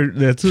 That's who they're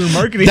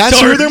marketing.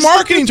 Who they're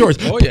marketing towards.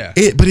 Oh yeah.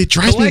 But it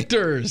drives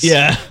Collectors. me.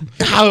 Yeah.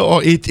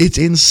 It's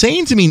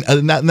insane to me,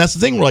 and that's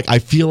the thing. Where like I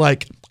feel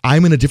like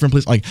I'm in a different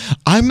place. Like,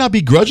 I'm not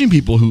begrudging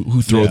people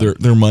who throw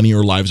their money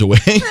or lives away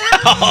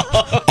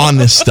on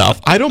this stuff.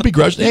 I don't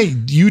begrudge. Hey,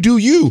 you do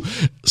you.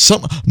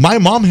 My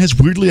mom has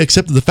weirdly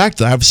accepted the fact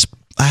that I've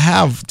I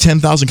have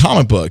 10,000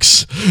 comic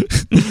books.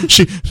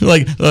 She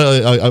like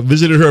I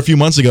visited her a few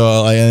months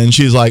ago, and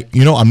she's like,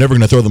 I'm never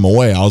going to throw them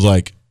away. I was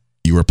like,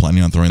 you were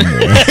planning on throwing them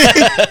away?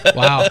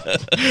 Wow.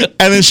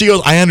 And then she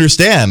goes, I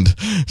understand.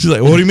 She's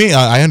like, what do you mean?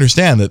 I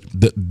understand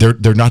that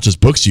they're not just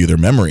books to you, they're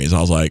memories. I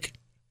was like,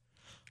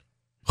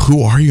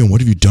 who are you and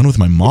what have you done with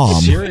my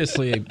mom?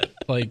 Seriously,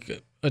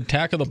 like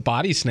Attack of the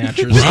Body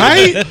Snatchers.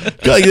 Right?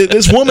 Like,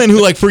 this woman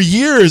who, like, for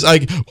years,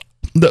 like,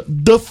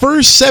 the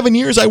first 7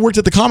 years I worked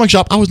at the comic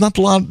shop, I was not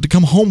allowed to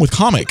come home with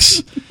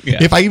comics. Yeah.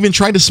 If I even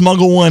tried to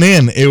smuggle one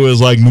in, it was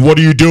like, what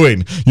are you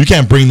doing? You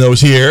can't bring those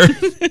here.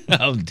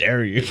 How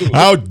dare you?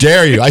 How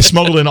dare you? I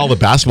smuggled in all the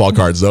basketball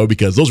cards, though,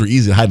 because those were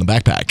easy to hide in the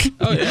backpack.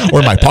 Oh, yeah. Or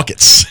in my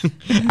pockets.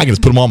 I can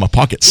just put them all in my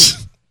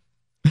pockets.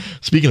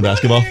 Speaking of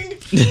basketball.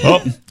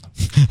 Oh,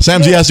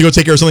 Sam Z has to go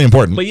take care of something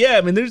important. But yeah,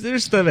 I mean,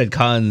 there's stuff at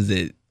cons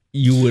that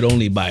you would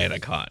only buy at a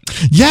con.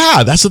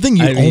 Yeah, that's the thing.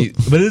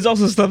 But there's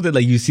also stuff that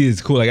like you see is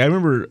cool. Like I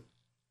remember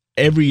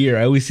every year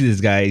I always see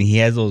this guy and he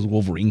has those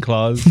Wolverine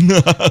claws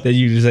that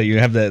you just like you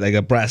have that like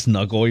a brass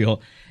knuckle,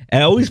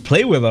 and I always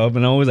play with them,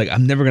 and I'm always like,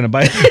 I'm never gonna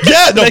buy it.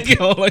 Yeah,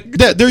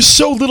 no, there's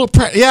so little.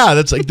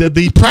 That's like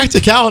the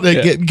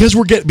practicality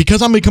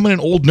because I'm becoming an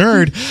old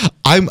nerd.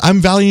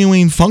 I'm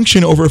valuing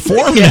function over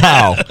form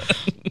now.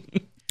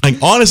 Like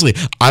honestly,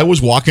 I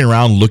was walking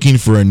around looking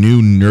for a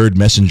new nerd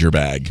messenger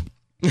bag.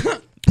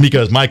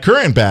 Because my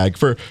current bag,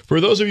 for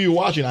those of you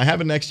watching, I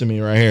have it next to me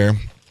right here.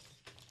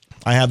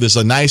 I have this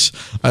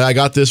I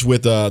got this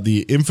with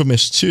the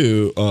Infamous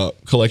 2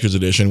 collector's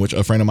edition, which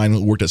a friend of mine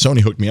who worked at Sony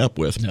hooked me up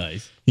with.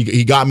 Nice.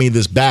 He got me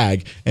this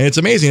bag, and it's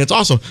amazing. It's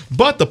awesome.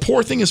 But the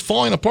poor thing is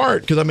falling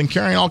apart because I've been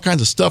carrying all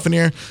kinds of stuff in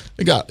here.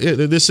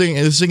 This thing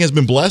has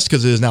been blessed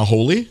because it is now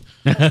holy.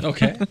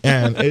 Okay.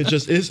 And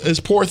it's this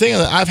poor thing.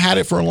 I've had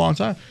it for a long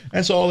time,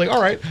 and so I was like,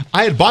 all right.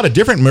 I had bought a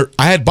different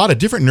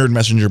Nerd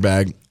Messenger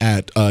bag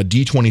at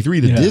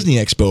D23, the Disney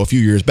Expo, a few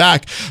years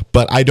back,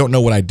 but I don't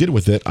know what I did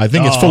with it. I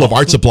think it's full of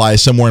art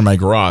supplies somewhere in my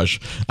garage.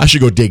 I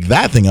should go dig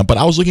that thing up. But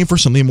I was looking for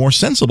something more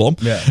sensible,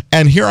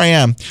 and here I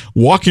am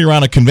walking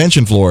around a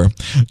convention floor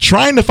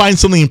trying to find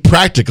something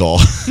practical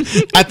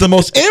at the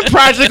most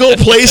impractical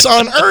place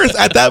on earth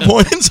at that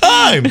point in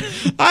time.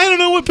 I don't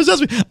know what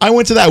possessed me. I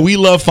went to that We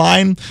Love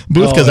Fine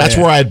booth because that's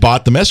where I had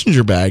bought the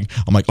messenger bag.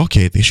 I'm like,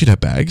 okay, they should have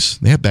bags.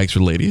 They have bags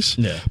for ladies.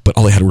 Yeah. But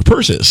all they had were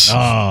purses.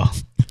 Oh.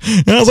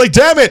 And I was like,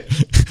 damn it.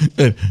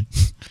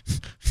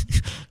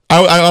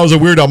 I was a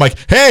weirdo. I'm like,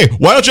 hey,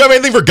 why don't you have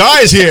anything for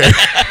guys here?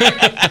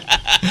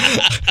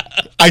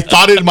 I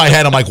thought it in my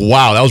head. I'm like,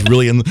 wow, that was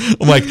really. I'm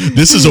like,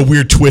 this is a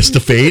weird twist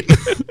of fate.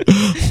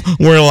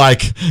 Where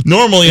like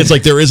normally it's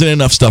like there isn't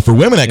enough stuff for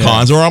women at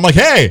cons. Or I'm like,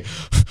 hey,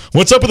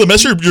 what's up with the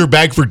messenger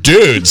bag for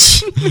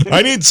dudes?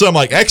 I need some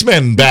like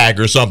X-Men bag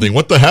or something.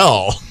 What the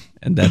hell?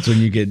 And that's when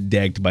you get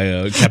decked by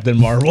a Captain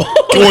Marvel.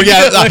 Well,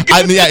 yeah,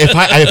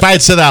 if I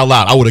had said that out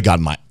loud, I would have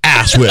gotten my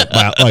ass whipped.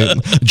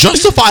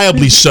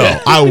 Justifiably so.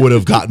 I would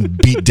have gotten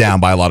beat down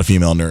by a lot of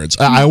female nerds.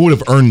 I would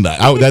have earned that.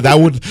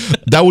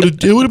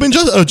 It would have been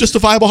just a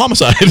justifiable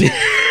homicide.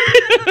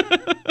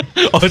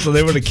 Oh, so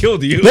they would have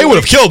killed you. They would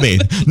have killed me.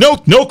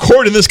 No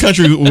court in this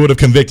country would have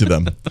convicted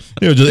them.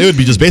 It would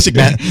be just basic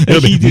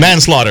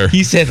manslaughter.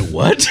 He said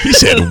what? He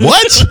said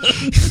what?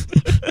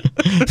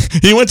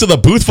 He went to the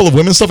booth full of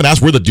women's stuff and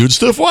asked where the dude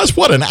stuff was.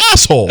 What an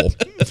asshole!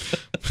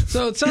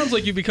 So it sounds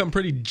like you've become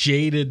pretty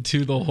jaded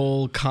to the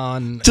whole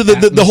con to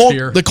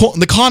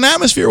the con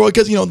atmosphere. Well,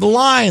 because the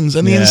lines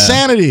and the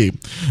insanity,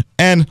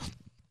 and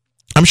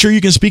I'm sure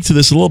you can speak to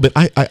this a little bit.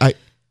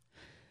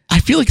 I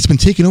feel like it's been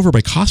taken over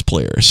by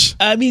cosplayers.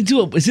 I mean,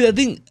 too. See, I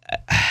think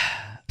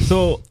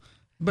so.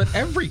 But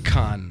every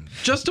con,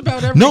 just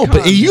about every con. No,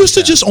 but it used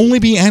to just only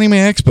be Anime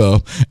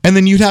Expo, and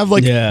then you'd have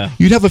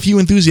a few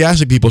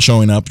enthusiastic people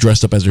showing up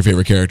dressed up as their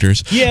favorite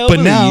characters. Yeah, but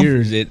over now the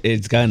years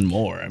it's gotten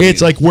more. I mean,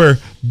 it's like where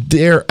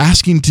they're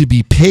asking to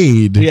be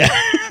paid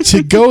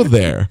to go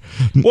there.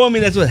 Well, I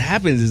mean that's what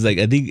happens. Is like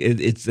I think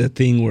it's a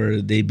thing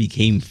where they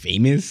became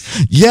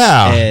famous.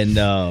 Yeah,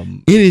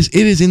 and it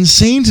is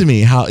insane to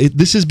me how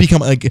this has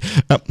become like.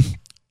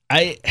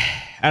 I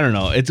don't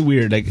know. It's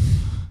weird. Like.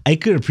 I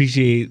could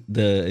appreciate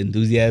the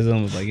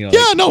enthusiasm of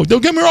Yeah, no,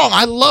 don't get me wrong.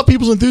 I love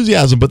people's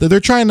enthusiasm, but they're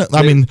trying to.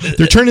 I mean,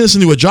 they're turning this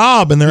into a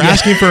job, and they're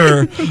asking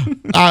for.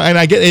 And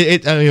I get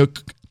it.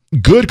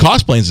 Good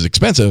cosplaying is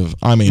expensive.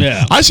 I mean,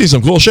 I see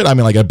some cool shit. I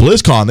mean, like at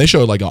BlizzCon, they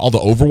showed like all the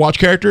Overwatch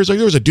characters. Like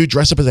there was a dude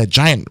dressed up as that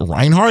giant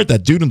Reinhardt.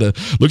 That dude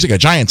looks like a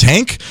giant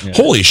tank. Yeah.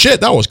 Holy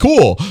shit, that was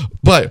cool.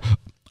 But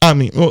I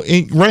mean,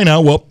 right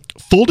now,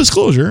 full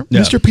disclosure,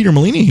 Mr. Peter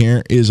Molini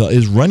here is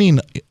running.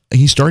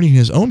 He's starting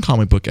his own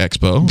comic book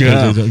expo,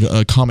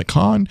 a Comic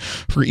Con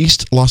for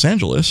East Los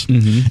Angeles,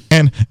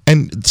 and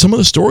some of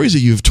the stories that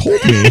you've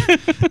told me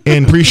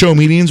in pre-show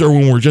meetings or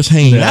when we're just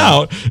hanging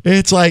out,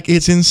 it's like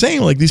it's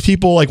insane. Like these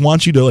people like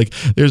want you to like.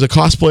 There's a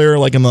cosplayer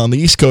like on the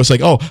East Coast,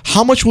 like, oh,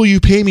 how much will you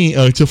pay me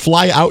to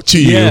fly out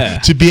to you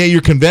to be at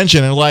your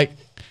convention? And like,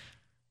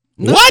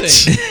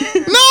 what?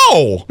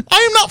 No, I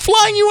am not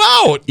flying you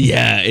out.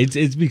 Yeah,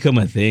 it's become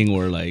a thing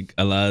where like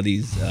a lot of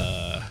these.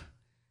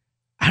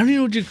 I don't even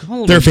know what you call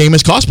them. They're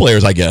famous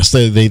cosplayers, I guess.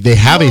 They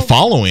have a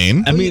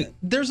following. I mean,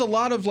 there's a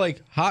lot of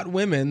like hot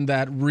women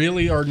that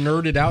really are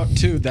nerded out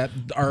too, that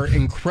are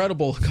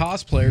incredible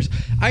cosplayers.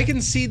 I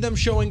can see them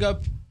showing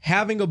up,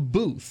 having a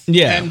booth,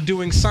 and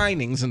doing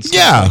signings and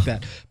stuff like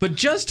that. But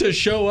just to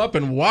show up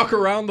and walk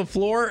around the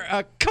floor,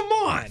 come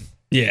on.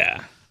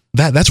 Yeah.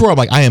 That's where I'm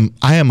like, I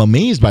am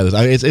amazed by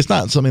this. It's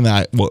not something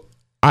that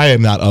I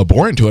am not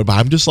abhorrent to it, but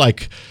I'm just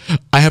like,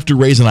 I have to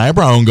raise an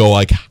eyebrow and go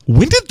like,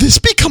 when did this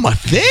become a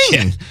thing?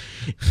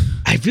 Yeah.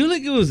 I feel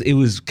like it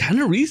was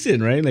kind of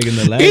recent, right? Like in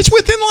the last. It's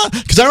within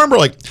because I remember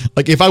like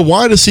if I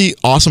wanted to see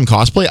awesome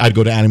cosplay, I'd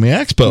go to Anime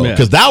Expo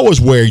because that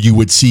was where you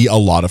would see a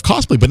lot of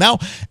cosplay. But now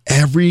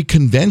every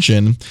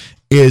convention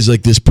is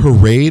like this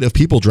parade of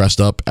people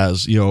dressed up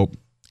as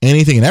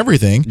anything and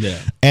everything,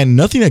 and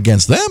nothing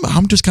against them.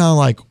 I'm just kind of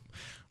like.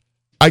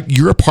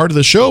 You're a part of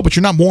the show, but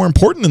you're not more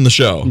important than the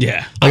show.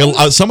 Yeah,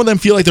 like some of them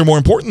feel like they're more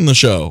important than the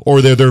show,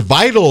 or they're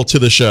vital to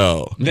the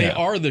show. They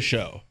are the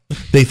show.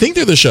 They think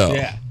they're the show.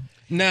 Yeah.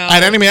 Now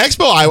at Anime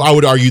Expo, I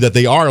would argue that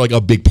they are like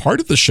a big part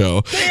of the show.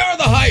 They are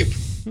the hype.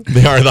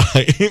 They are the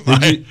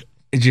hype.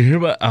 Did you hear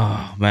about?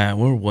 Oh man,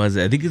 where was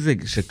it? I think it's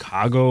like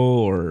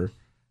Chicago or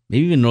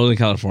maybe even Northern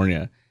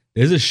California.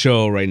 There's a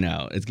show right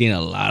now. It's getting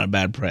a lot of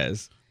bad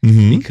press.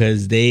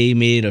 Because they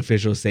made it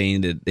official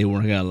saying that they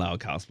weren't going to allow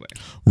cosplay.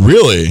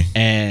 Really?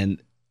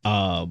 And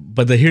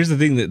but here's the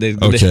thing that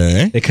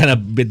they kind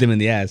of bit them in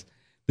the ass.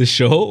 The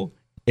show,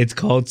 it's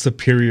called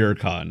Superior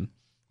Con.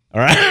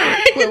 All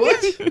right. Wait,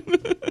 what?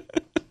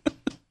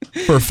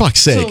 For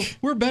fuck's sake. So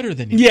we're better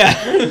than you.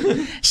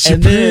 Yeah.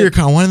 Superior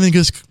Con. Why don't they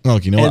just? Oh,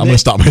 you know what? I'm going to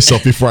stop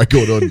myself before I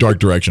go to a dark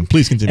direction.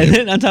 Please continue. And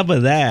then on top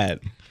of that,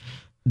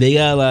 they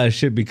got a lot of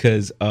shit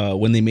because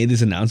when they made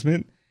this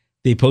announcement.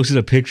 They posted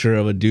a picture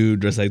of a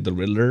dude dressed like the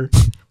Riddler,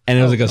 and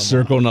it was like a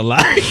circle and a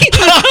line.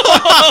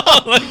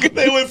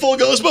 They went full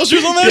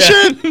Ghostbusters on that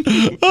shit.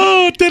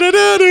 Oh,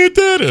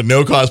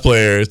 no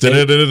cosplayers.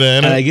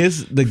 And I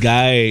guess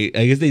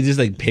they just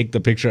like picked the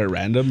picture at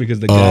random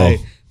because the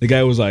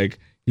guy was like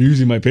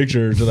using my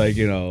picture to like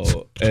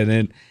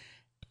and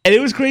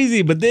it was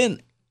crazy. But then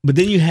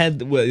you had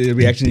the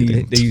reaction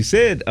that you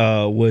said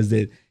was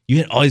that you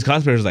had all these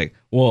cosplayers like,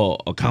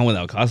 well, a con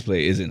without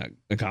cosplay isn't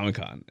a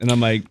Comic-Con, and I'm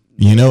like.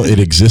 It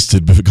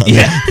existed.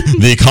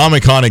 The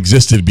Comic-Con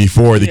existed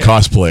before the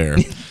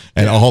cosplayer.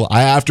 And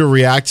I have to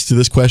react to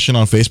this question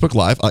on Facebook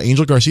Live.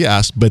 Angel Garcia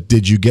asked, but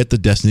did you get the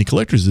Destiny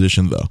Collector's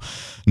Edition, though?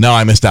 No,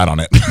 I missed out on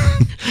it.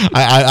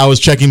 I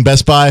was checking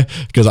Best Buy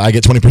because I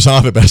get 20%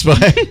 off at Best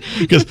Buy.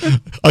 Because,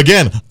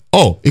 again,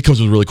 it comes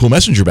with a really cool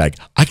messenger bag.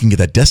 I can get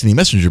that Destiny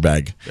messenger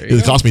bag.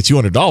 It cost me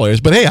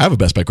 $200, but hey, I have a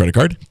Best Buy credit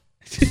card.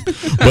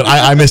 But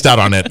I missed out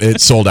on it.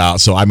 It sold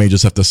out, so I may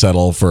just have to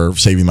settle for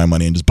saving my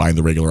money and just buying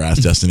the regular ass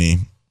Destiny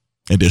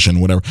edition,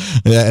 whatever.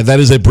 That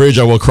is a bridge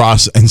I will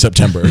cross in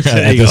September.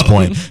 At this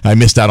point, I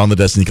missed out on the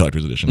Destiny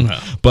Collector's Edition. No.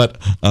 But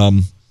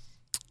come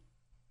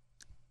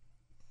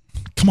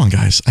on,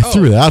 guys, I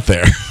threw it out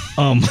there.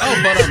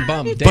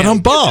 But I'm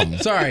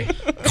bummed. Sorry.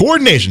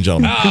 Coordination,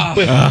 gentlemen.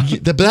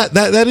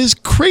 That is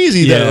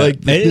crazy. Yeah. That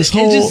like this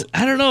whole.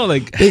 I don't know.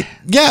 Like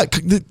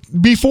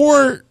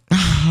before.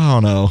 I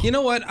don't know. You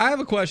know what? I have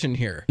a question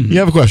here. You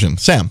have a question,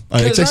 Sam?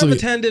 Because I've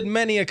attended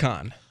many a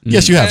con.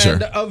 Yes, you have, sir.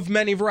 Of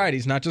many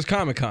varieties, not just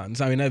Comic-Cons.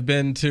 I mean, I've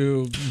been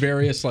to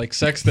various like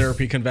sex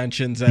therapy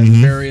conventions and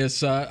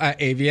various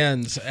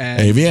AVNs.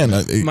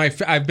 And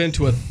I've been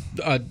to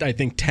I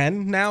think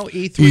 10 now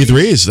E3.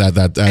 E3 is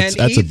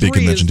that's a big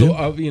convention too.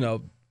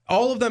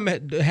 All of them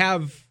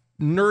have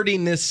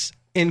nerdiness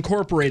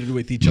incorporated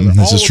with each other.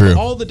 This is true.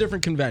 All the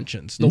different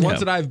conventions, the ones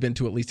that I've been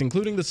to, at least,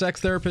 including the sex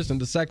therapist and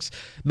the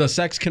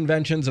sex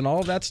conventions and all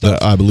of that stuff.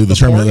 I believe the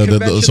term.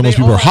 Some of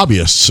people are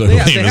hobbyists. So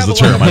is the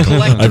term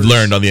I've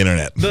learned on the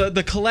internet.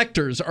 The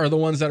collectors are the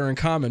ones that are in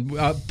common.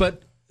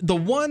 But the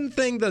one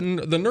thing, the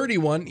nerdy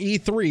one,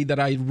 E3, that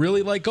I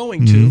really like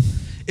going to.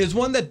 Is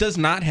one that does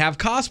not have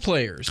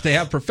cosplayers. They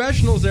have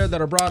professionals there that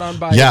are brought on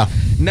by. Yeah.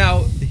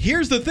 Now,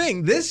 here's the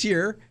thing. This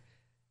year.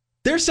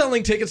 They're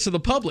selling tickets to the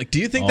public. Do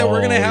you think that we're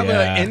going to have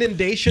an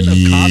inundation of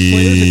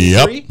cosplayers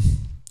at E3?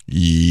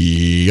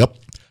 Yep.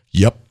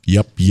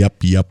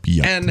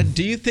 And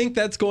do you think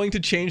that's going to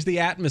change the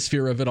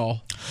atmosphere of it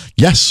all?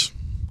 Yes.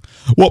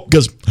 Well,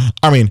 because,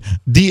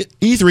 the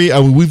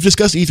E3, we've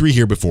discussed E3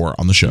 here before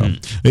on the show.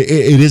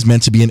 It is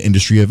meant to be an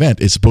industry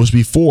event. It's supposed to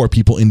be for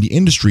people in the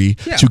industry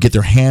to get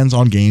their hands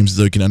on games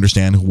so they can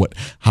understand what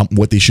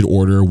they should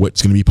order,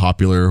 what's going to be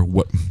popular,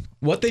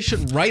 what they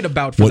should write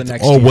about for the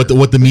next year. What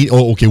the media?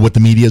 What the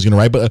media is going to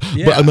write, but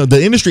the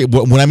industry.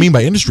 What I mean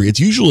by industry, it's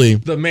usually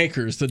the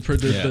makers,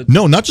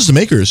 no, not just the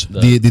makers,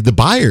 the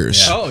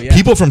buyers. Yeah. Oh, yeah.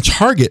 People from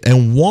Target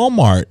and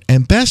Walmart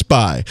and Best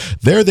Buy.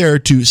 They're there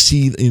to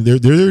see.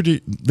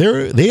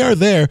 They are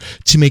there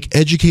to make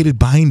educated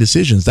buying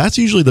decisions. That's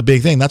usually the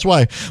big thing. That's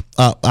why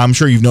I'm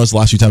sure you've noticed the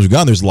last few times we've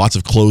gone. There's lots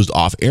of closed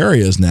off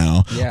areas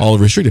now, all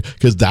restricted,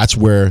 because that's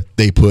where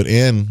they put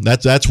in.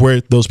 That's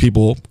where those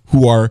people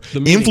who are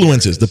meeting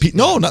influences. areas.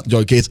 No, not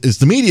okay. It's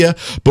the media,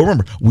 but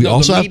remember, we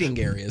also have meeting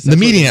areas. the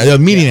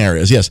meeting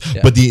areas. Yes,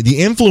 but the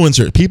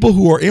influencers, people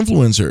who are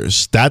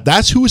influencers,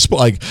 that's who is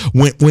like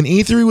when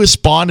E3 was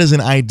spawned as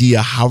an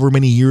idea, however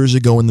many years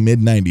ago in the mid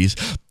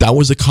 '90s. That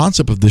was the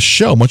concept of this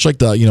show, much like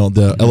the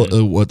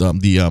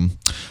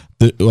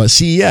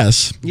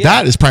CES.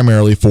 That is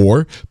primarily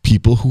for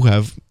people who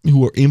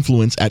are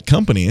influenced at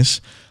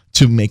companies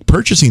to make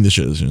purchasing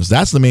decisions.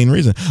 That's the main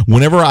reason.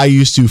 Whenever I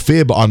used to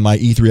fib on my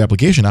E3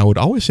 application, I would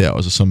always say I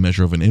was some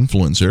measure of an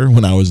influencer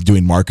when I was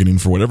doing marketing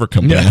for whatever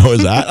company I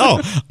was at.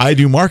 Oh, I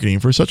do marketing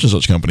for such and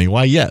such company.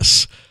 Why,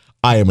 yes,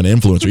 I am an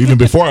influencer. Even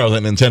before I was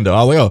at Nintendo,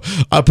 I was like, oh,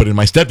 I put in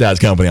my stepdad's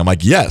company. I'm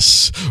like,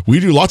 yes, we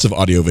do lots of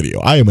audio video.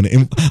 I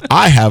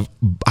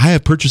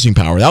have purchasing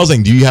power. That was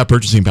like, do you have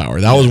purchasing power?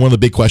 That was one of the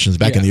big questions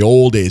back in the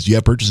old days. Do you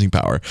have purchasing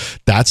power?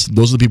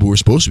 Those are the people who were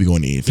supposed to be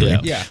going to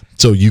E3. Yeah.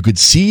 So you could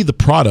see the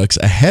products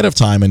ahead of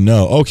time and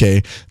know,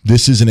 okay,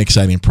 this is an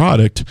exciting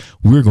product.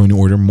 We're going to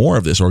order more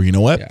of this. Or you know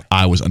what? Yeah.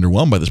 I was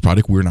underwhelmed by this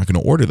product. We're not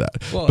going to order that.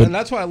 Well, and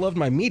that's why I loved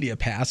my media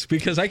pass,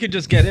 because I could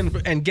just get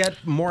in and get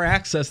more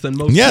access than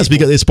most Yes, people.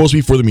 because it's supposed to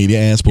be for the media,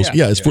 and it's supposed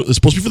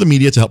to be for the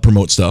media to help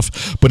promote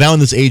stuff. But now in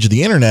this age of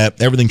the internet,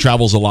 everything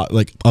travels a lot,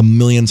 like a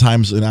million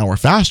times an hour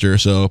faster.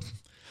 So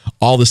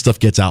all this stuff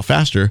gets out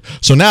faster.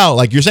 So now,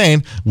 like you're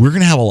saying, we're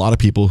going to have a lot of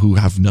people who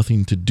have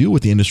nothing to do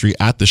with the industry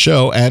at the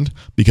show. And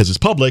because it's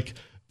public,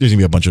 there's going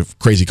to be a bunch of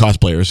crazy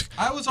cosplayers.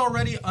 I was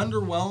already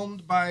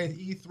underwhelmed by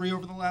E3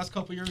 over the last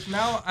couple of years.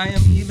 Now I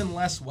am even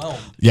less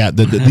whelmed. Yeah,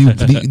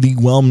 the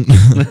whelm.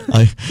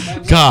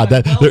 God,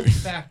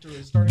 factor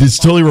is starting this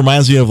totally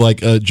reminds me of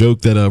like a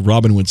joke that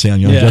Robin would say on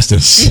Young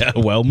Justice. Yeah,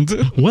 whelmed.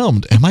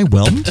 Whelmed. Am I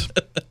whelmed?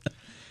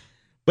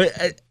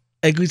 But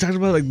like we talked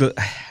about, like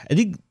I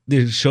think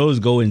the shows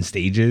go in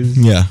stages.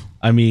 Yeah.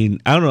 I mean,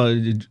 I don't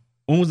know.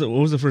 What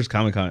was the first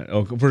Comic-Con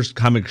or first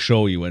comic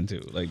show you went to?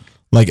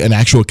 Like an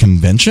actual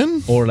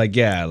convention? Or like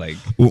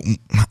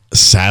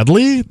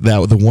sadly,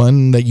 the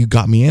one that you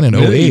got me in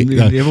 08.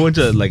 You ever went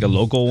to like a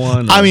local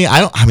one? Or? I mean,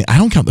 I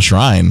don't count the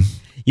Shrine.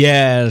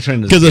 Yeah,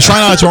 because the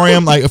Shrine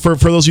Auditorium, like for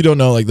those who don't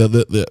know, like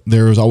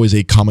there was always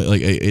a comic,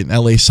 like an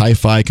LA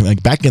sci-fi,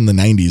 like back in the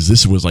 90s.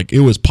 This was like,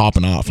 it was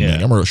popping off. I mean, I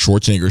remember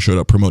Schwarzenegger showed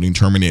up promoting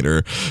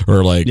Terminator,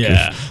 or like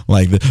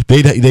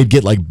they'd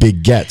get like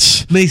big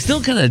gets. They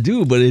still kind of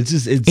do, but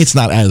it's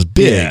not as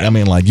big. Yeah. I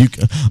mean, like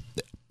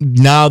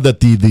now that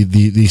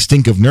the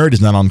stink of nerd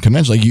is not on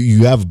convention, like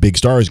you have big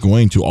stars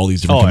going to all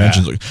these different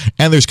conventions,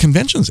 and there's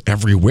conventions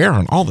everywhere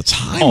and all the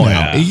time now.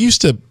 Yeah. It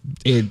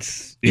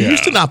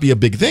used to not be a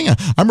big thing. I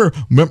remember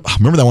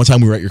that one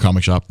time we were at your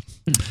comic shop,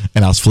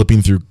 and I was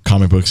flipping through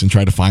comic books and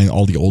tried to find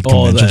all the old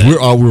conventions. We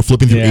were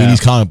flipping through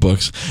 80s comic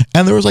books,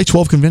 and there was like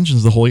 12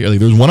 conventions the whole year. Like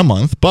there was one a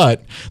month,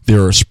 but they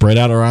were spread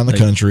out around the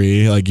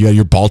country. Like you had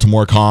your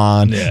Baltimore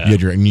Con, you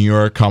had your New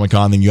York Comic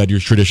Con, then you had your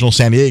traditional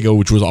San Diego,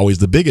 which was always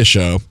the biggest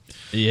show.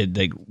 Yeah,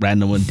 like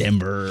random one,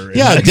 Denver.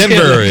 Yeah,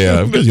 Denver.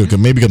 Yeah,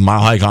 maybe because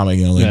Mile High Comic,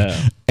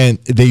 and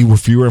they were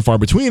fewer and far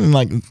between, and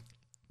like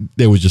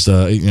there was just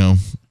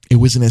it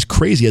wasn't as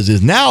crazy as it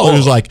is now. It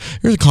was like,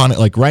 here's a con,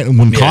 like right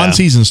when con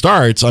season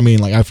starts. I mean,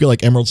 like I feel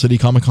like Emerald City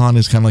Comic Con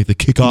is kind of like the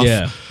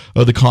kickoff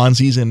of the con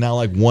season. Now,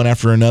 like one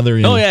after another.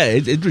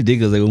 It's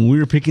ridiculous. Like when we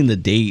were picking the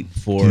date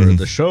for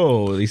the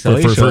show, the East LA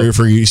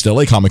for East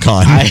LA Comic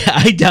Con,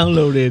 I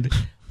downloaded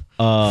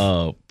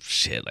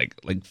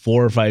like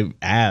 4 or 5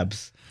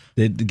 apps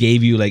that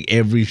gave you like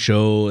every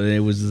show, and it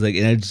was just like,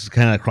 and I just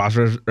kind of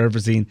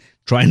cross-referencing,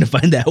 trying to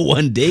find that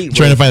one date.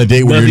 Trying to find a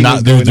date where you're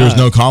not there's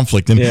no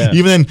conflict, and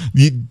even then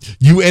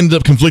you ended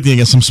up conflicting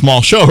against some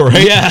small show,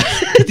 right? Yeah,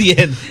 at the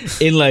end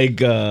in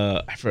like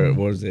I forgot,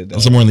 what was it?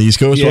 Somewhere on the East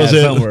Coast, was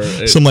it?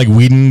 Somewhere. Some like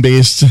Whedon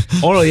based.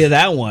 Oh yeah,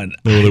 that one.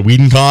 The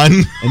Whedon Con,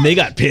 and they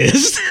got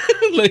pissed.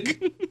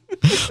 Like.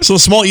 So a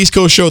small East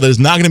Coast show that is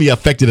not going to be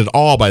affected at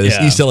all by this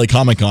East LA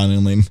Comic Con. I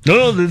mean,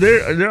 no,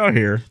 they're out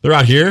here. They're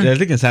out here. Yeah, I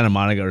think in Santa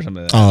Monica or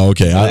something. Like that. Oh,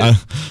 okay.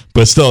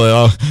 But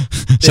still,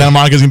 Santa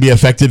Monica's going to be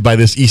affected by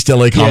this East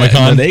LA Comic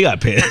Con. No, they got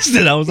pissed,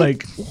 and I was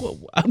like,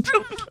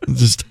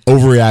 just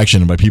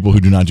overreaction by people who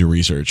do not do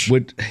research.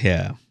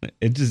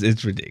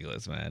 It's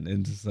ridiculous, man.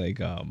 It's just like,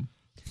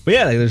 but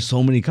yeah, like there's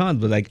so many cons.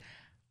 But like,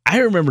 I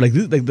remember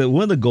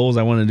one of the goals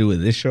I wanted to do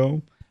with this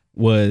show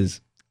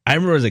was, I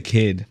remember as a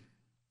kid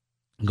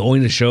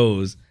going to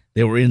shows,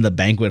 they were in the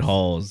banquet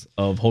halls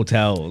of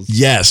hotels.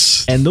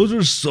 Yes. And those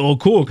were so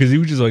cool because it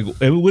was just like,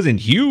 it wasn't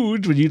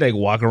huge, but you'd like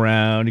walk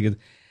around. You could,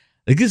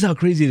 like, this is how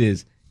crazy it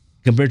is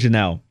compared to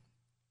now.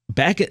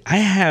 I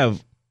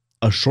have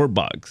a short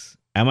box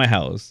at my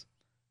house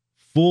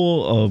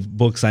full of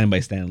books signed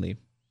by Stan Lee.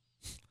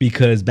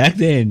 Because back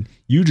then,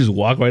 you just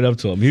walk right up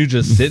to him. He was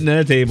just sitting at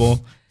a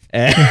table.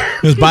 And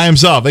just by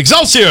himself.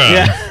 Excelsior!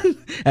 Yeah.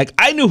 Like,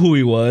 I knew who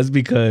he was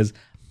because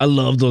I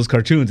loved those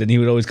cartoons, and he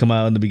would always come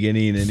out in the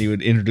beginning, and he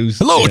would introduce.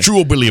 Hello,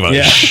 true believers.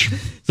 Yeah.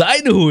 So I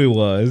knew who he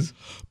was,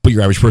 but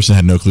your average person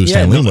had no clue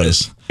Stan Lee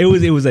was. It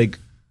was like,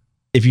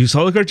 if you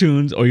saw the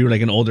cartoons, or you were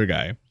like an older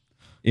guy,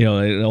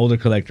 an older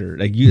collector,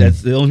 like you.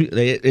 That's the only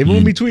everyone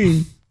in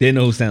between Didn't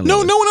know who Stan Lee No,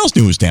 was. no one else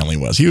knew who Stanley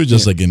was. He was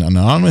just like an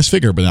anonymous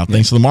figure. But now,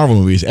 thanks to the Marvel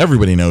movies,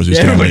 everybody knows who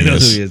Stanley Everybody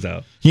knows is. who he is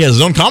now. He has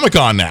his own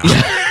Comic-Con now.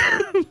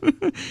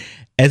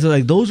 And so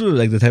like those were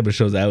like the type of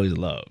shows I always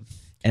loved.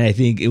 And I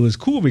think it was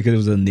cool because it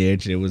was a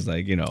niche. It was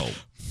like,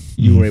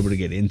 you were able to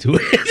get into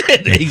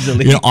it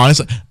easily.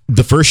 Honestly,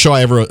 the first show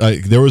I ever,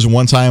 there was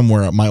one time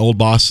where my old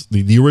boss,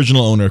 the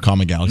original owner of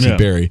Comic Galaxy,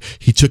 Barry,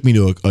 he took me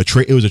to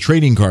it was a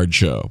trading card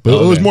show.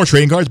 But it was more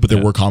trading cards, but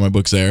there were comic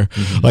books there.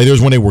 Like there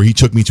was one day where he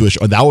took me to a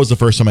show. That was the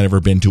first time I'd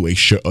ever been to a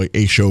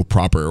show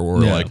proper,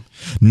 or like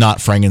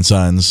not Frank and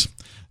Sons,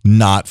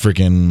 not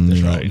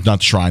freaking,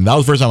 not Shrine. That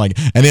was the first time, like,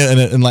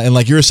 and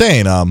like you were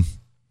saying,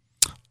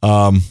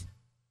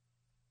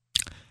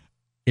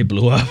 it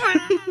blew up.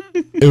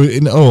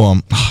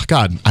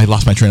 God, I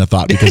lost my train of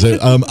thought because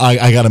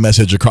I got a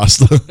message across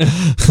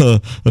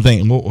the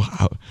thing.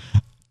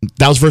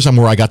 That was the first time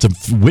where I got to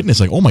witness,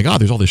 like, oh my God,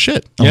 there's all this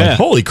shit. I'm like,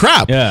 holy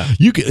crap. Yeah.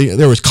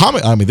 There was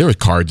there was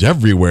cards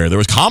everywhere. There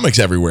was comics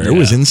everywhere. It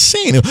was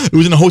insane. It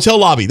was in a hotel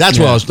lobby. That's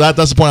what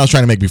that's the point I was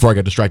trying to make before I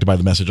got distracted by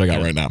the message I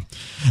got right now.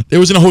 It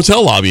was in a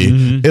hotel lobby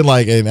in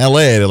LA.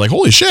 They're like,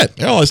 holy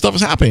shit, all this stuff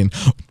is happening.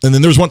 And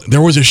then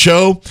there was a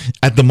show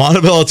at the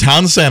Montebello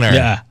Town Center.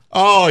 Yeah.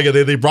 Oh, yeah,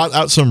 they brought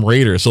out some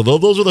Raiders. So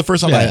those were the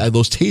first time I had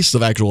those tastes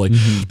of actual, like,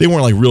 they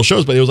weren't like real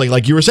shows, but it was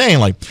like you were saying,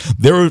 like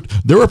there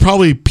were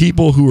probably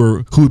people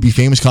who would be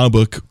famous comic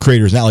book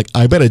creators now. Like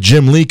I bet a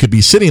Jim Lee could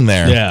be sitting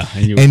there,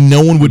 and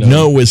no one would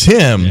know it was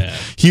him. Yeah.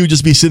 He would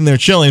just be sitting there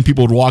chilling.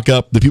 People would walk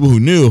up. The people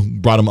who knew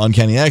brought him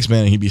Uncanny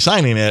X-Men, and he'd be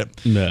signing it.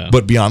 Yeah.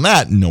 But beyond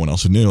that, no one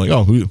else would know. Like,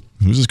 oh, who's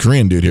this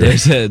Korean dude here?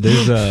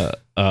 There's a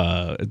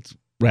it's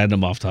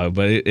random off topic,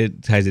 but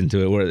it ties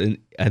into it. Where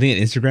I think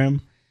on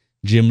Instagram,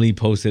 Jim Lee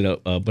posted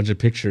a bunch of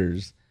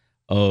pictures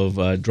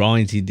of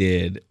drawings he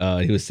did.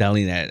 He was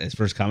selling at his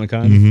first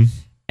Comic-Con,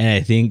 and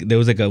I think there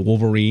was like a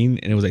Wolverine,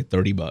 and it was like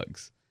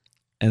 $30.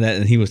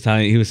 And he was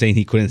saying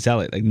he couldn't sell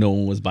it, like no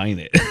one was buying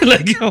it.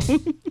 Like,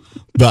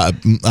 but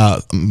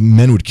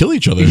men would kill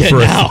each other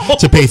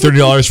to pay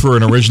 $30 for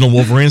an original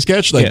Wolverine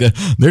sketch. Like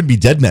there'd be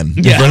dead men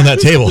in front of that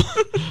table.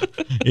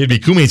 It'd be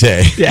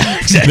kumite. Yeah,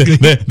 exactly.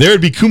 There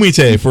would be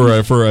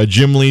kumite for a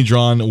Jim Lee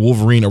drawn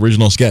Wolverine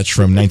original sketch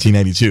from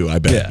 1992. I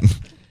bet. Yeah.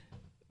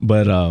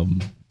 But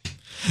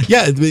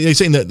they're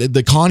saying that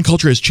the con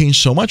culture has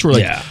changed so much. Where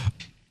like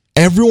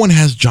everyone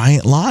has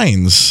giant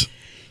lines.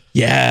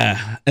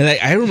 Yeah, and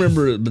I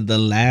remember the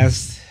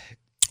last.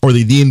 Or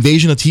the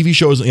invasion of TV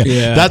shows.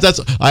 Yeah. That's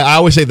I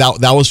always say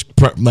that was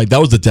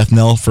the death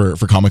knell for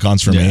Comic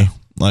Cons for me.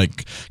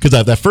 Like, because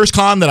that first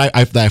con that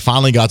I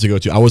finally got to go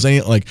to, I was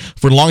like,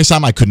 for the longest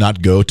time I could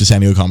not go to San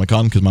Diego Comic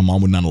Con because my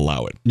mom would not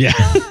allow it. Yeah,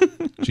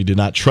 she did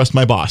not trust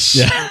my boss.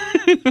 Yeah,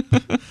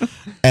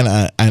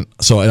 and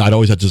so I'd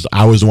always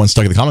I was the one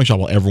stuck at the comic shop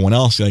while everyone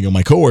else, like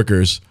my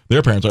coworkers,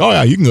 their parents, like, oh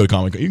yeah, you can go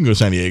to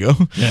San Diego.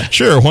 Yeah,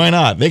 sure, why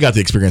not? They got to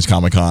experience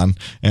Comic Con,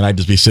 and I'd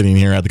just be sitting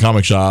here at the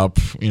comic shop,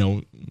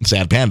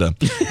 sad panda.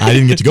 I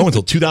didn't get to go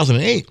until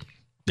 2008.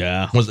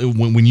 Yeah, was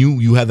when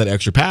you had that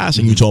extra pass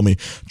and you told me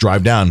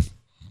drive down,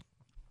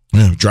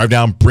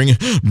 bring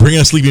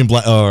a sleeping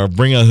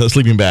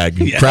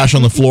bag, crash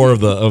on the floor of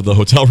the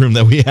hotel room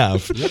that we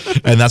have,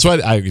 and that's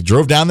why I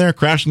drove down there,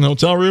 crashed in the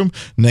hotel room.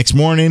 Next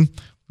morning,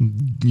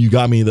 you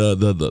got me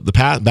the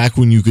pass back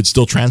when you could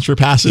still transfer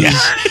passes. Yeah.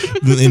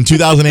 In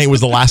 2008 was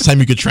the last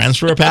time you could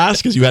transfer a pass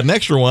because you had an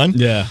extra one.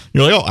 Yeah,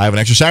 you're like, oh, I have an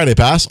extra Saturday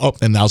pass. Oh,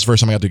 and that was the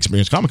first time I got to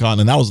experience Comic-Con,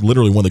 and that was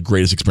literally one of the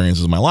greatest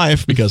experiences of my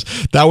life because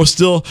that was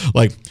still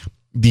like.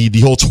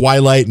 The whole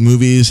Twilight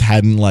movies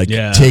hadn't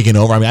taken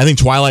over. I mean, I think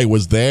Twilight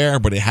was there,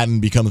 but it hadn't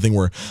become the thing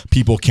where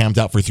people camped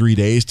out for 3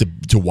 days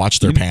to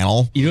watch their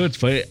panel. You know what's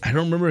funny? I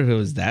don't remember if it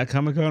was that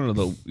Comic-Con or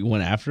the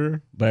one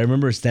after, but I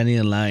remember standing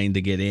in line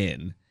to get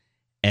in,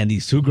 and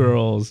these two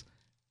girls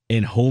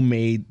in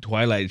homemade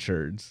Twilight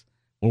shirts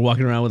were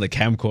walking around with a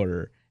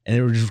camcorder, and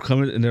they were just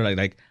coming, and they're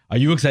like, "Are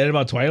you excited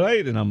about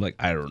Twilight?" And I'm like,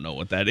 "I don't know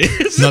what that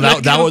is." No,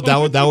 that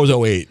was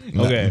 08.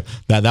 Okay,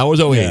 that was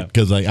 08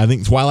 because I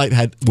think Twilight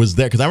was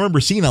there because I remember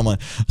seeing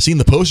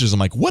the posters. I'm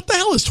like, what the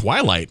hell is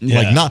Twilight?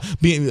 Yeah. Like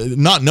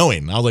not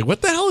knowing. I was like,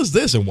 what the hell is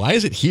this and why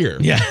is it here?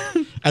 Yeah.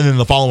 And then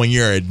the following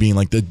year, it being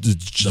like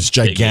this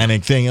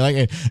gigantic thing,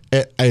 and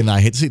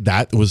I hate to see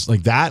that was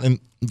like that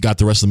and got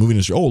the rest of the movie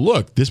industry. Oh,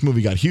 look, this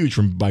movie got huge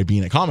by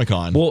being at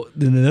Comic-Con. Well,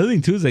 then another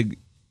thing too is like.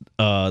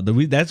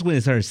 That's when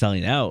it started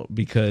selling out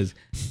because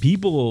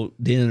people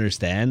didn't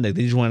understand. Like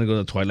they just wanted to go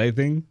to the Twilight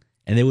thing,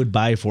 and they would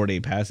buy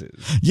 4-day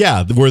passes.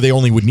 Yeah, where they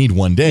only would need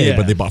 1 day,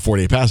 but they bought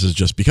 4-day passes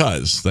just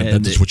because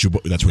that's what you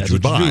would buy. That's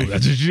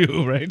what you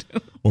do, right?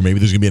 Or maybe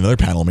there's gonna be another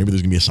panel. Maybe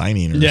there's gonna be a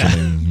signing or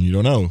something. You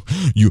don't know.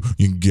 You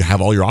have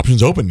all your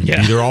options open.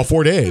 Yeah. Be there all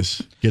 4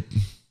 days.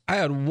 I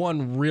had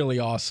one really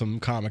awesome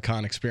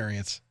Comic-Con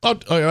experience.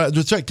 That's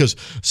right, because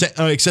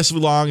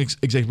excessively long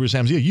executive producer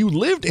Sam Zia, you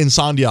lived in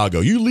San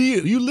Diego. You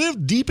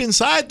lived deep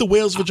inside the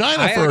whale's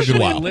vagina for a good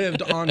while. I actually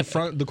lived on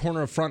the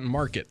corner of Front and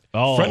Market.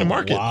 Oh, Front and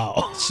Market.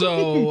 Wow.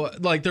 So,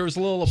 like, there was a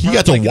little You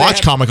got to like,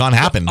 watch Comic-Con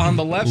happen. On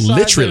the left side,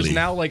 literally. there's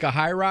now like a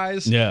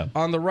high-rise. Yeah.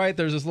 On the right,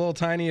 there's this little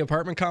tiny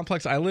apartment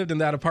complex. I lived in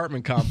that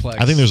apartment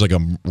complex. I think there's like a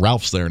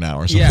Ralph's there now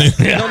or something.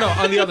 Yeah. No,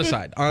 on the other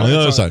side. On the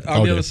other side. On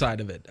Okay. the other side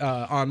of it,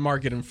 on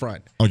Market in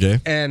front. Okay.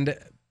 And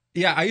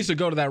yeah, I used to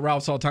go to that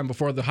Ralph's all the time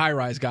before the high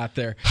rise got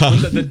there.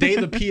 The day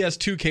the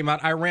PS2 came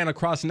out, I ran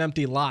across an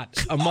empty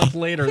lot. A month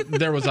later,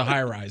 there was a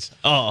high rise.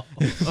 Oh.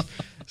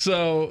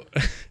 So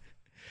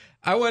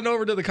I went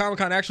over to the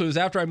Comic-Con. Actually, it was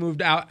after I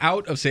moved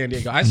out of San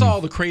Diego. I saw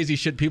all the crazy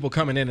shit, people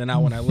coming in and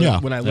out when I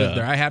lived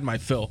there. I had my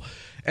fill.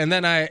 And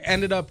then I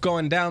ended up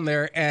going down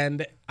there,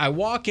 and I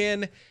walk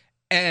in,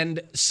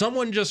 and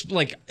someone just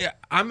like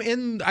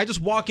I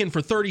just walk in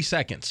for 30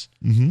 seconds.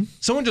 Mm-hmm.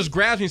 Someone just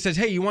grabs me and says,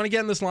 "Hey, you want to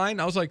get in this line?"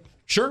 I was like,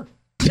 "Sure."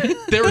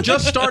 They were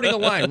just starting a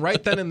line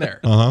right then and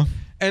there.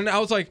 And I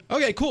was like,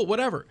 "Okay, cool,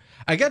 whatever."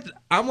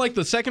 I'm like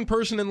the second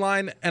person in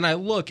line, and I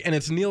look, and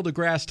it's Neil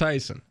deGrasse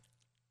Tyson.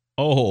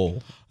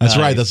 Oh, that's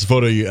right. That's the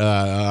photo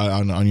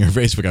on your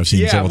Facebook I've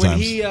seen several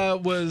times. Yeah, when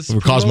he was Over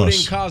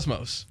promoting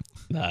Cosmos.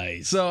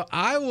 Nice. So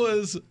I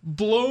was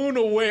blown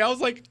away. I was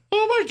like,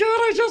 "Oh my god,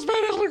 I just met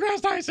Neil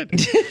deGrasse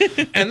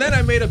Tyson!" And then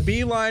I made a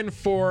beeline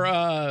for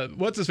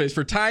what's his face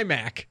for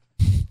Timac,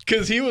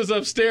 because he was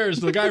upstairs,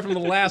 the guy from The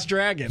Last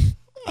Dragon.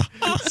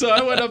 So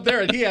I went up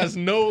there, and he has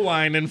no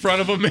line in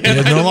front of him. Man, He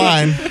has no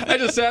line. I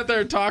just sat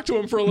there and talked to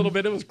him for a little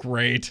bit. It was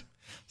great.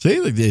 See,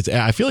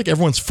 I feel like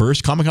everyone's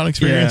first Comic-Con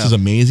experience is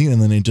amazing,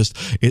 and then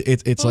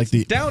it's like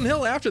the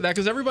downhill after that,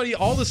 because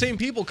all the same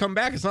people come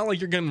back. It's not like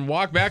you're going to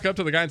walk back up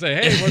to the guy and say,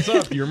 "Hey, what's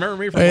up? You remember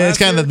me from last it's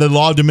kind year?" of the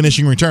law of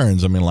diminishing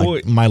returns. I mean,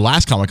 like my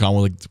last Comic-Con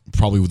was like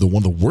probably one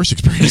of the worst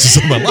experiences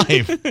of my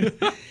life.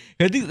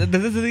 I think that's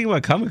the thing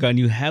about Comic-Con.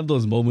 You have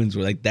those moments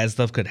where like that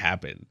stuff could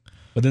happen.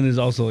 But then there's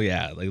also,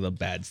 like the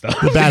bad stuff.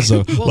 The bad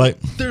stuff. Well, like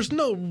there's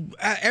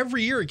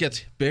every year it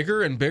gets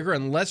bigger and bigger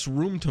and less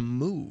room to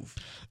move.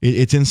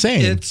 It's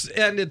insane.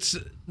 It's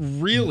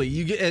really,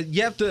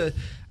 you have to.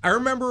 I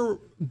remember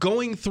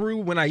going through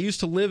when I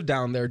used to live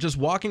down there, just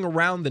walking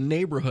around the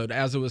neighborhood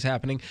as it was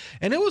happening,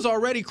 and it was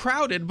already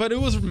crowded, but it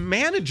was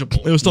manageable.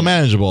 It was still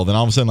manageable. Then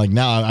all of a sudden, like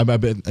now, I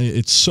bet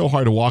it's so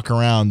hard to walk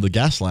around the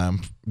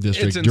Gaslamp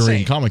district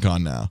during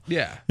Comic-Con now.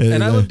 Yeah,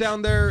 and I lived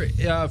down there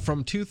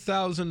from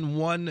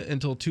 2001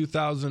 until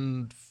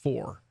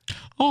 2004.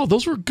 Oh,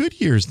 those were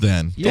good years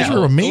then. Yeah. Those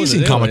were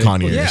amazing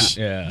Comic-Con Yeah, years.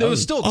 there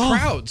was still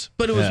crowds,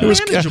 but it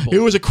was manageable. It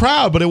was a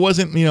crowd, but it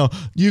wasn't,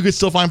 you could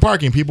still find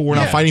parking. People were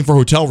not fighting for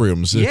hotel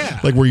rooms. Yeah.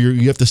 Like where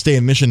you have to stay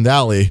in Mission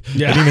Valley.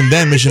 Yeah. And even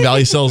then, Mission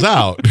Valley sells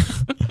out.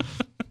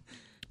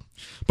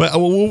 But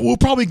we're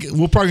probably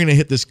gonna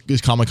hit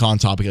this Comic-Con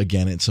topic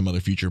again at some other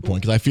future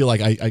point, because I feel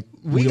like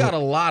we got a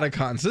lot of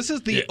cons. This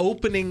is the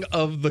opening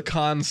of the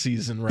con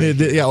season, right?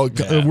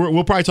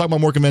 We'll probably talk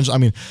about more conventions. I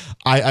mean,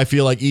 I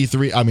feel like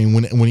E3. I mean,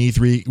 when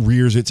E3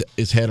 rears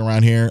its head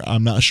around here,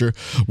 I'm not sure.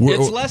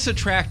 It's less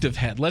attractive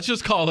head. Let's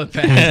just call it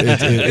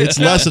that. It's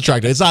less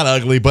attractive. It's not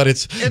ugly, but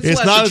it's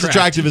not as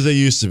attractive as it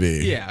used to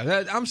be.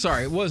 Yeah, I'm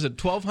sorry. Was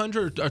it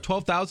 1,200 or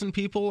 12,000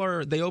 people?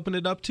 Or they opened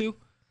it up to?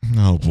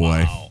 Oh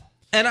boy. Wow.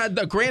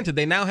 And granted,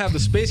 they now have the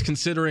space,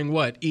 considering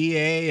what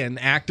EA and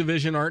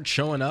Activision aren't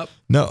showing up.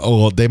 No,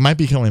 well, they might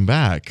be coming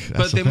back.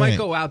 But they might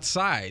go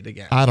outside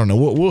again. I don't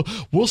know.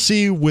 We'll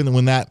see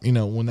when that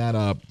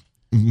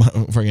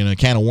freaking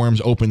can of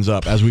worms opens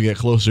up as we get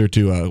closer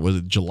to was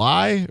it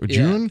July or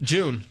June? Yeah,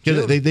 June.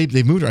 Because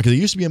they moved around, because it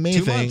used to be a May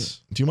 2 thing.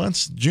 months. 2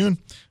 months, June.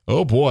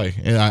 Oh boy,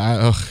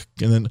 and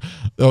then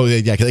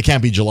because it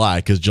can't be July,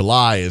 because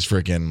July is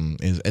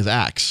freaking is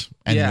Axe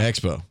Anime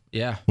Expo.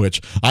 Yeah.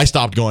 Which I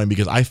stopped going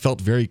because I felt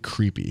very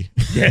creepy.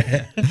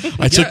 Yeah.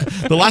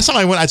 The last time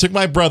I went, I took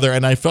my brother,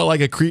 and I felt like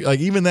a creep.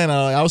 Like even then,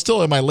 I was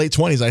still in my late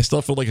 20s. I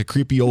still felt like a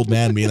creepy old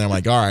man being there. I'm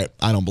like, all right,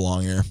 I don't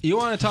belong here. You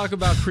want to talk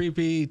about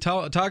creepy?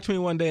 Talk to me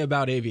one day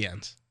about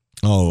AVNs.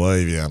 Oh,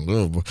 yeah.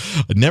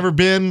 I'd never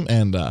been,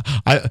 and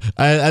I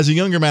as a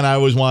younger man, I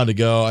always wanted to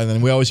go, and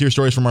then we always hear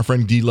stories from our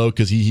friend D-Lo,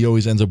 because he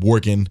always ends up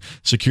working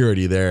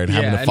security there and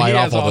having to fight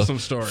off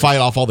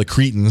all the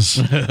cretins.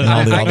 And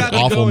all I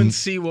got to go and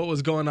see what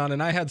was going on,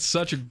 and I had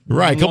such a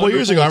a couple of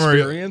years ago. I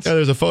remember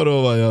there's a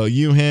photo of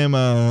you, him,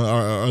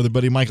 our other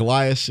buddy Mike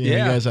Elias. You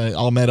guys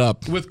all met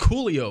up. With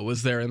Coolio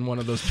was there in one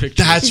of those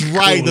pictures. That's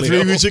right. The three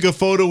of you took a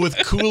photo with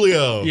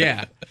Coolio.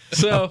 Yeah.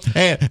 So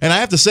and I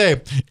have to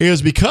say, it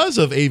was because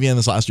of AVN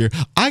this last year,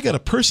 I got a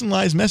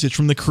personalized message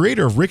from the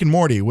creator of Rick and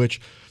Morty,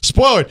 which,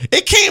 spoiler,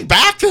 it came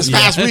back this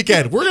past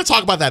weekend. We're going to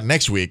talk about that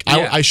next week.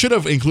 Yeah. I should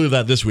have included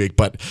that this week,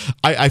 but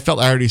I felt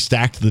I already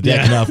stacked the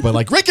deck enough. But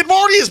like, Rick and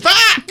Morty is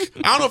back.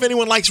 I don't know if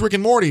anyone likes Rick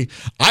and Morty.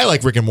 I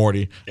like Rick and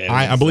Morty.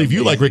 I believe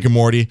you like Rick and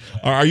Morty.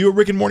 Are you a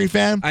Rick and Morty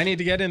fan? I need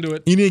to get into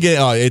it. You need to get.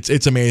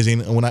 It's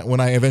amazing. When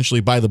I eventually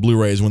buy the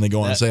Blu-rays when they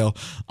go on sale,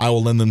 I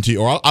will lend them to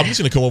you, or I'm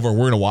just going to come over and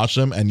we're going to watch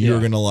them, and you're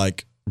going to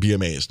like be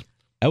amazed.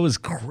 That was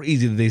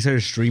crazy that they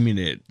started streaming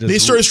it. They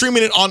started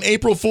streaming it on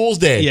April Fool's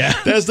Day. Yeah.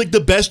 That's like the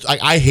best.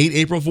 I hate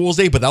April Fool's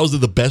Day, but that was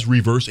the best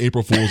reverse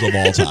April Fools of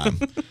all time.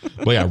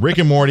 But yeah, Rick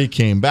and Morty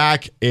came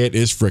back. It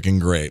is freaking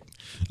great.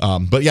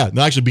 But yeah,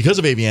 no, actually, because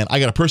of AVN,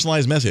 I got a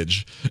personalized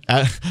message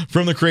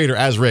from the creator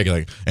as Rick,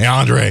 like, hey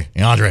Andre,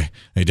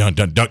 hey, don't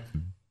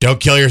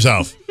kill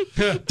yourself.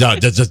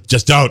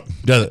 Just don't.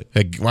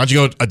 Hey, why don't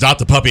you go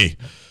adopt a puppy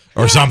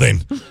or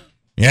something?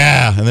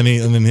 Yeah, and then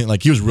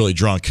he was really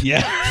drunk.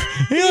 Yeah.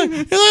 He's like,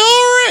 all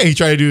right. He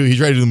tried to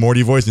do the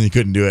Morty voice and he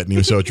couldn't do it, and he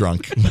was so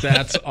drunk.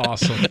 That's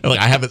awesome. Like,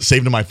 I have it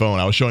saved in my phone.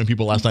 I was showing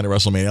people last night at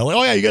WrestleMania. I'm like,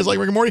 oh yeah, you guys like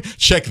Rick and Morty?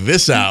 Check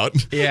this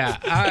out. Yeah.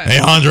 Hey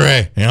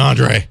Andre,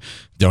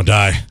 don't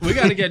die. We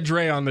got to get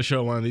Dre on the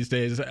show one of these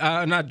days.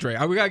 Not Dre.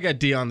 We got to get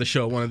D on the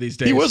show one of these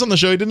days. He was on the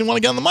show. He didn't want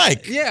to get on the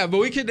mic. Yeah, but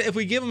we could, if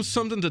we give him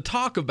something to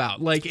talk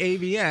about, like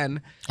AVN.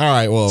 All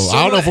right. Well,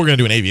 I don't know if we're going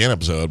to do an AVN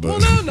episode,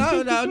 but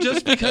No.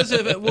 Just because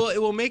of it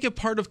will make it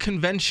part of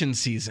convention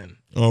season.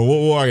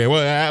 Oh, okay.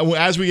 Well,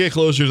 as we get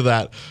closer to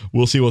that,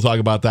 we'll see. We'll talk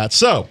about that.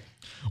 So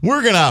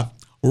we're gonna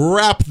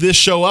wrap this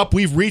show up.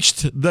 We've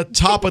reached the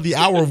top of the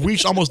hour. We've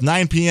reached almost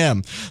 9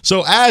 p.m.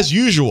 So as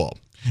usual,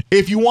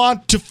 if you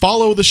want to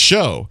follow the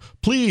show,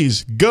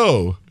 please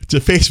go to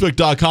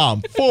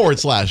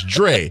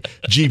facebook.com/Dre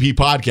GP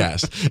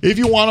Podcast. If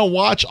you want to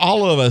watch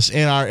all of us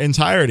in our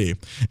entirety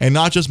and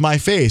not just my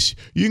face,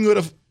 you can go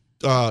to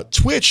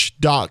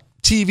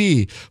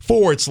twitch.tv/Dre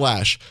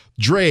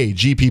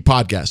GP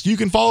Podcast. You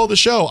can follow the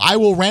show. I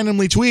will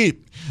randomly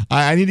tweet.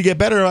 I need to get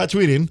better at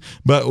tweeting,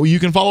 but you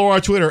can follow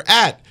our Twitter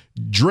at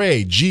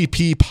Dre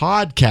GP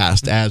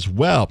Podcast as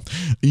well.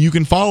 You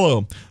can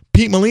follow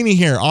Pete Molini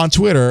here on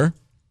Twitter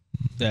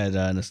At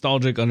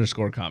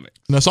nostalgic_comics.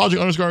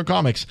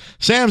 Nostalgic_comics.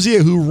 Sam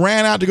Zia, who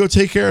ran out to go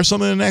take care of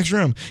something in the next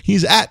room.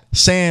 He's at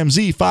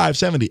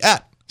SamZ570.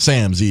 At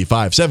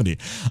SamZ570.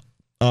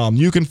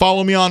 You can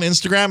follow me on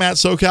Instagram at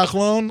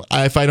SoCalClone.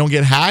 If I don't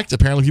get hacked,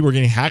 apparently people are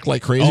getting hacked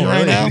like crazy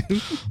right now.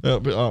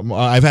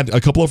 I've had a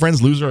couple of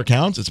friends lose their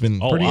accounts. It's been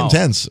pretty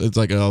intense. It's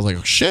like I was like,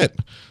 oh, shit.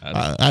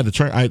 I had to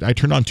turn. I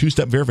turned on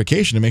 2-step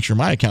verification to make sure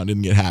my account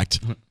didn't get hacked.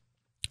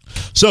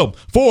 So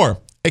for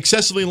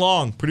excessively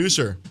long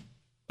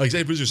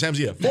executive producer Sam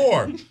Zia,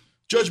 for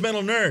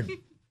judgmental nerd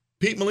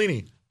Pete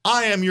Molini,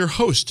 I am your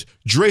host,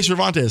 Dre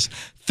Cervantes.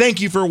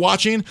 Thank you for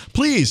watching.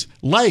 Please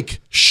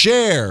like,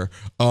 share.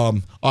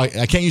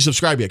 I can't use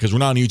subscribe yet because we're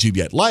not on YouTube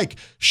yet. Like,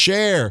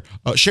 share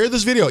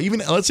this video. Even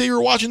let's say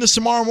you're watching this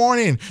tomorrow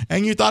morning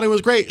and you thought it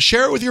was great.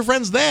 Share it with your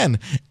friends then.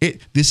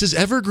 This is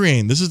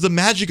evergreen. This is the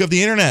magic of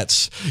the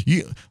internet.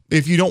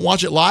 If you don't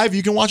watch it live,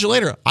 you can watch it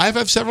later. I've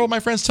had several of my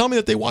friends tell me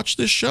that they watch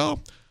this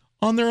show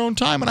on their own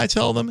time, and I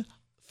tell them,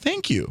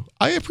 thank you.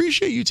 I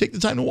appreciate you take the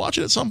time to watch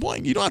it at some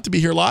point. You don't have to be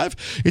here live.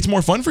 It's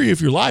more fun for you if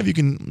you're live. You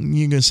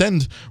can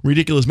send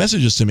ridiculous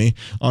messages to me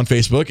on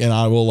Facebook, and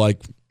I will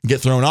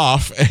get thrown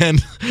off,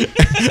 and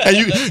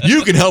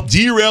you can help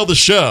derail the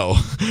show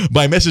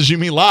by messaging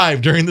me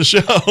live during the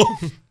show.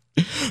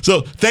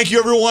 So thank you,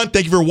 everyone.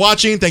 Thank you for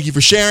watching. Thank you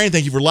for sharing.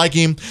 Thank you for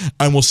liking,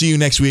 and we'll see you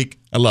next week.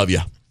 I love you.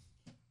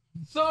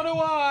 So do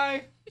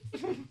I.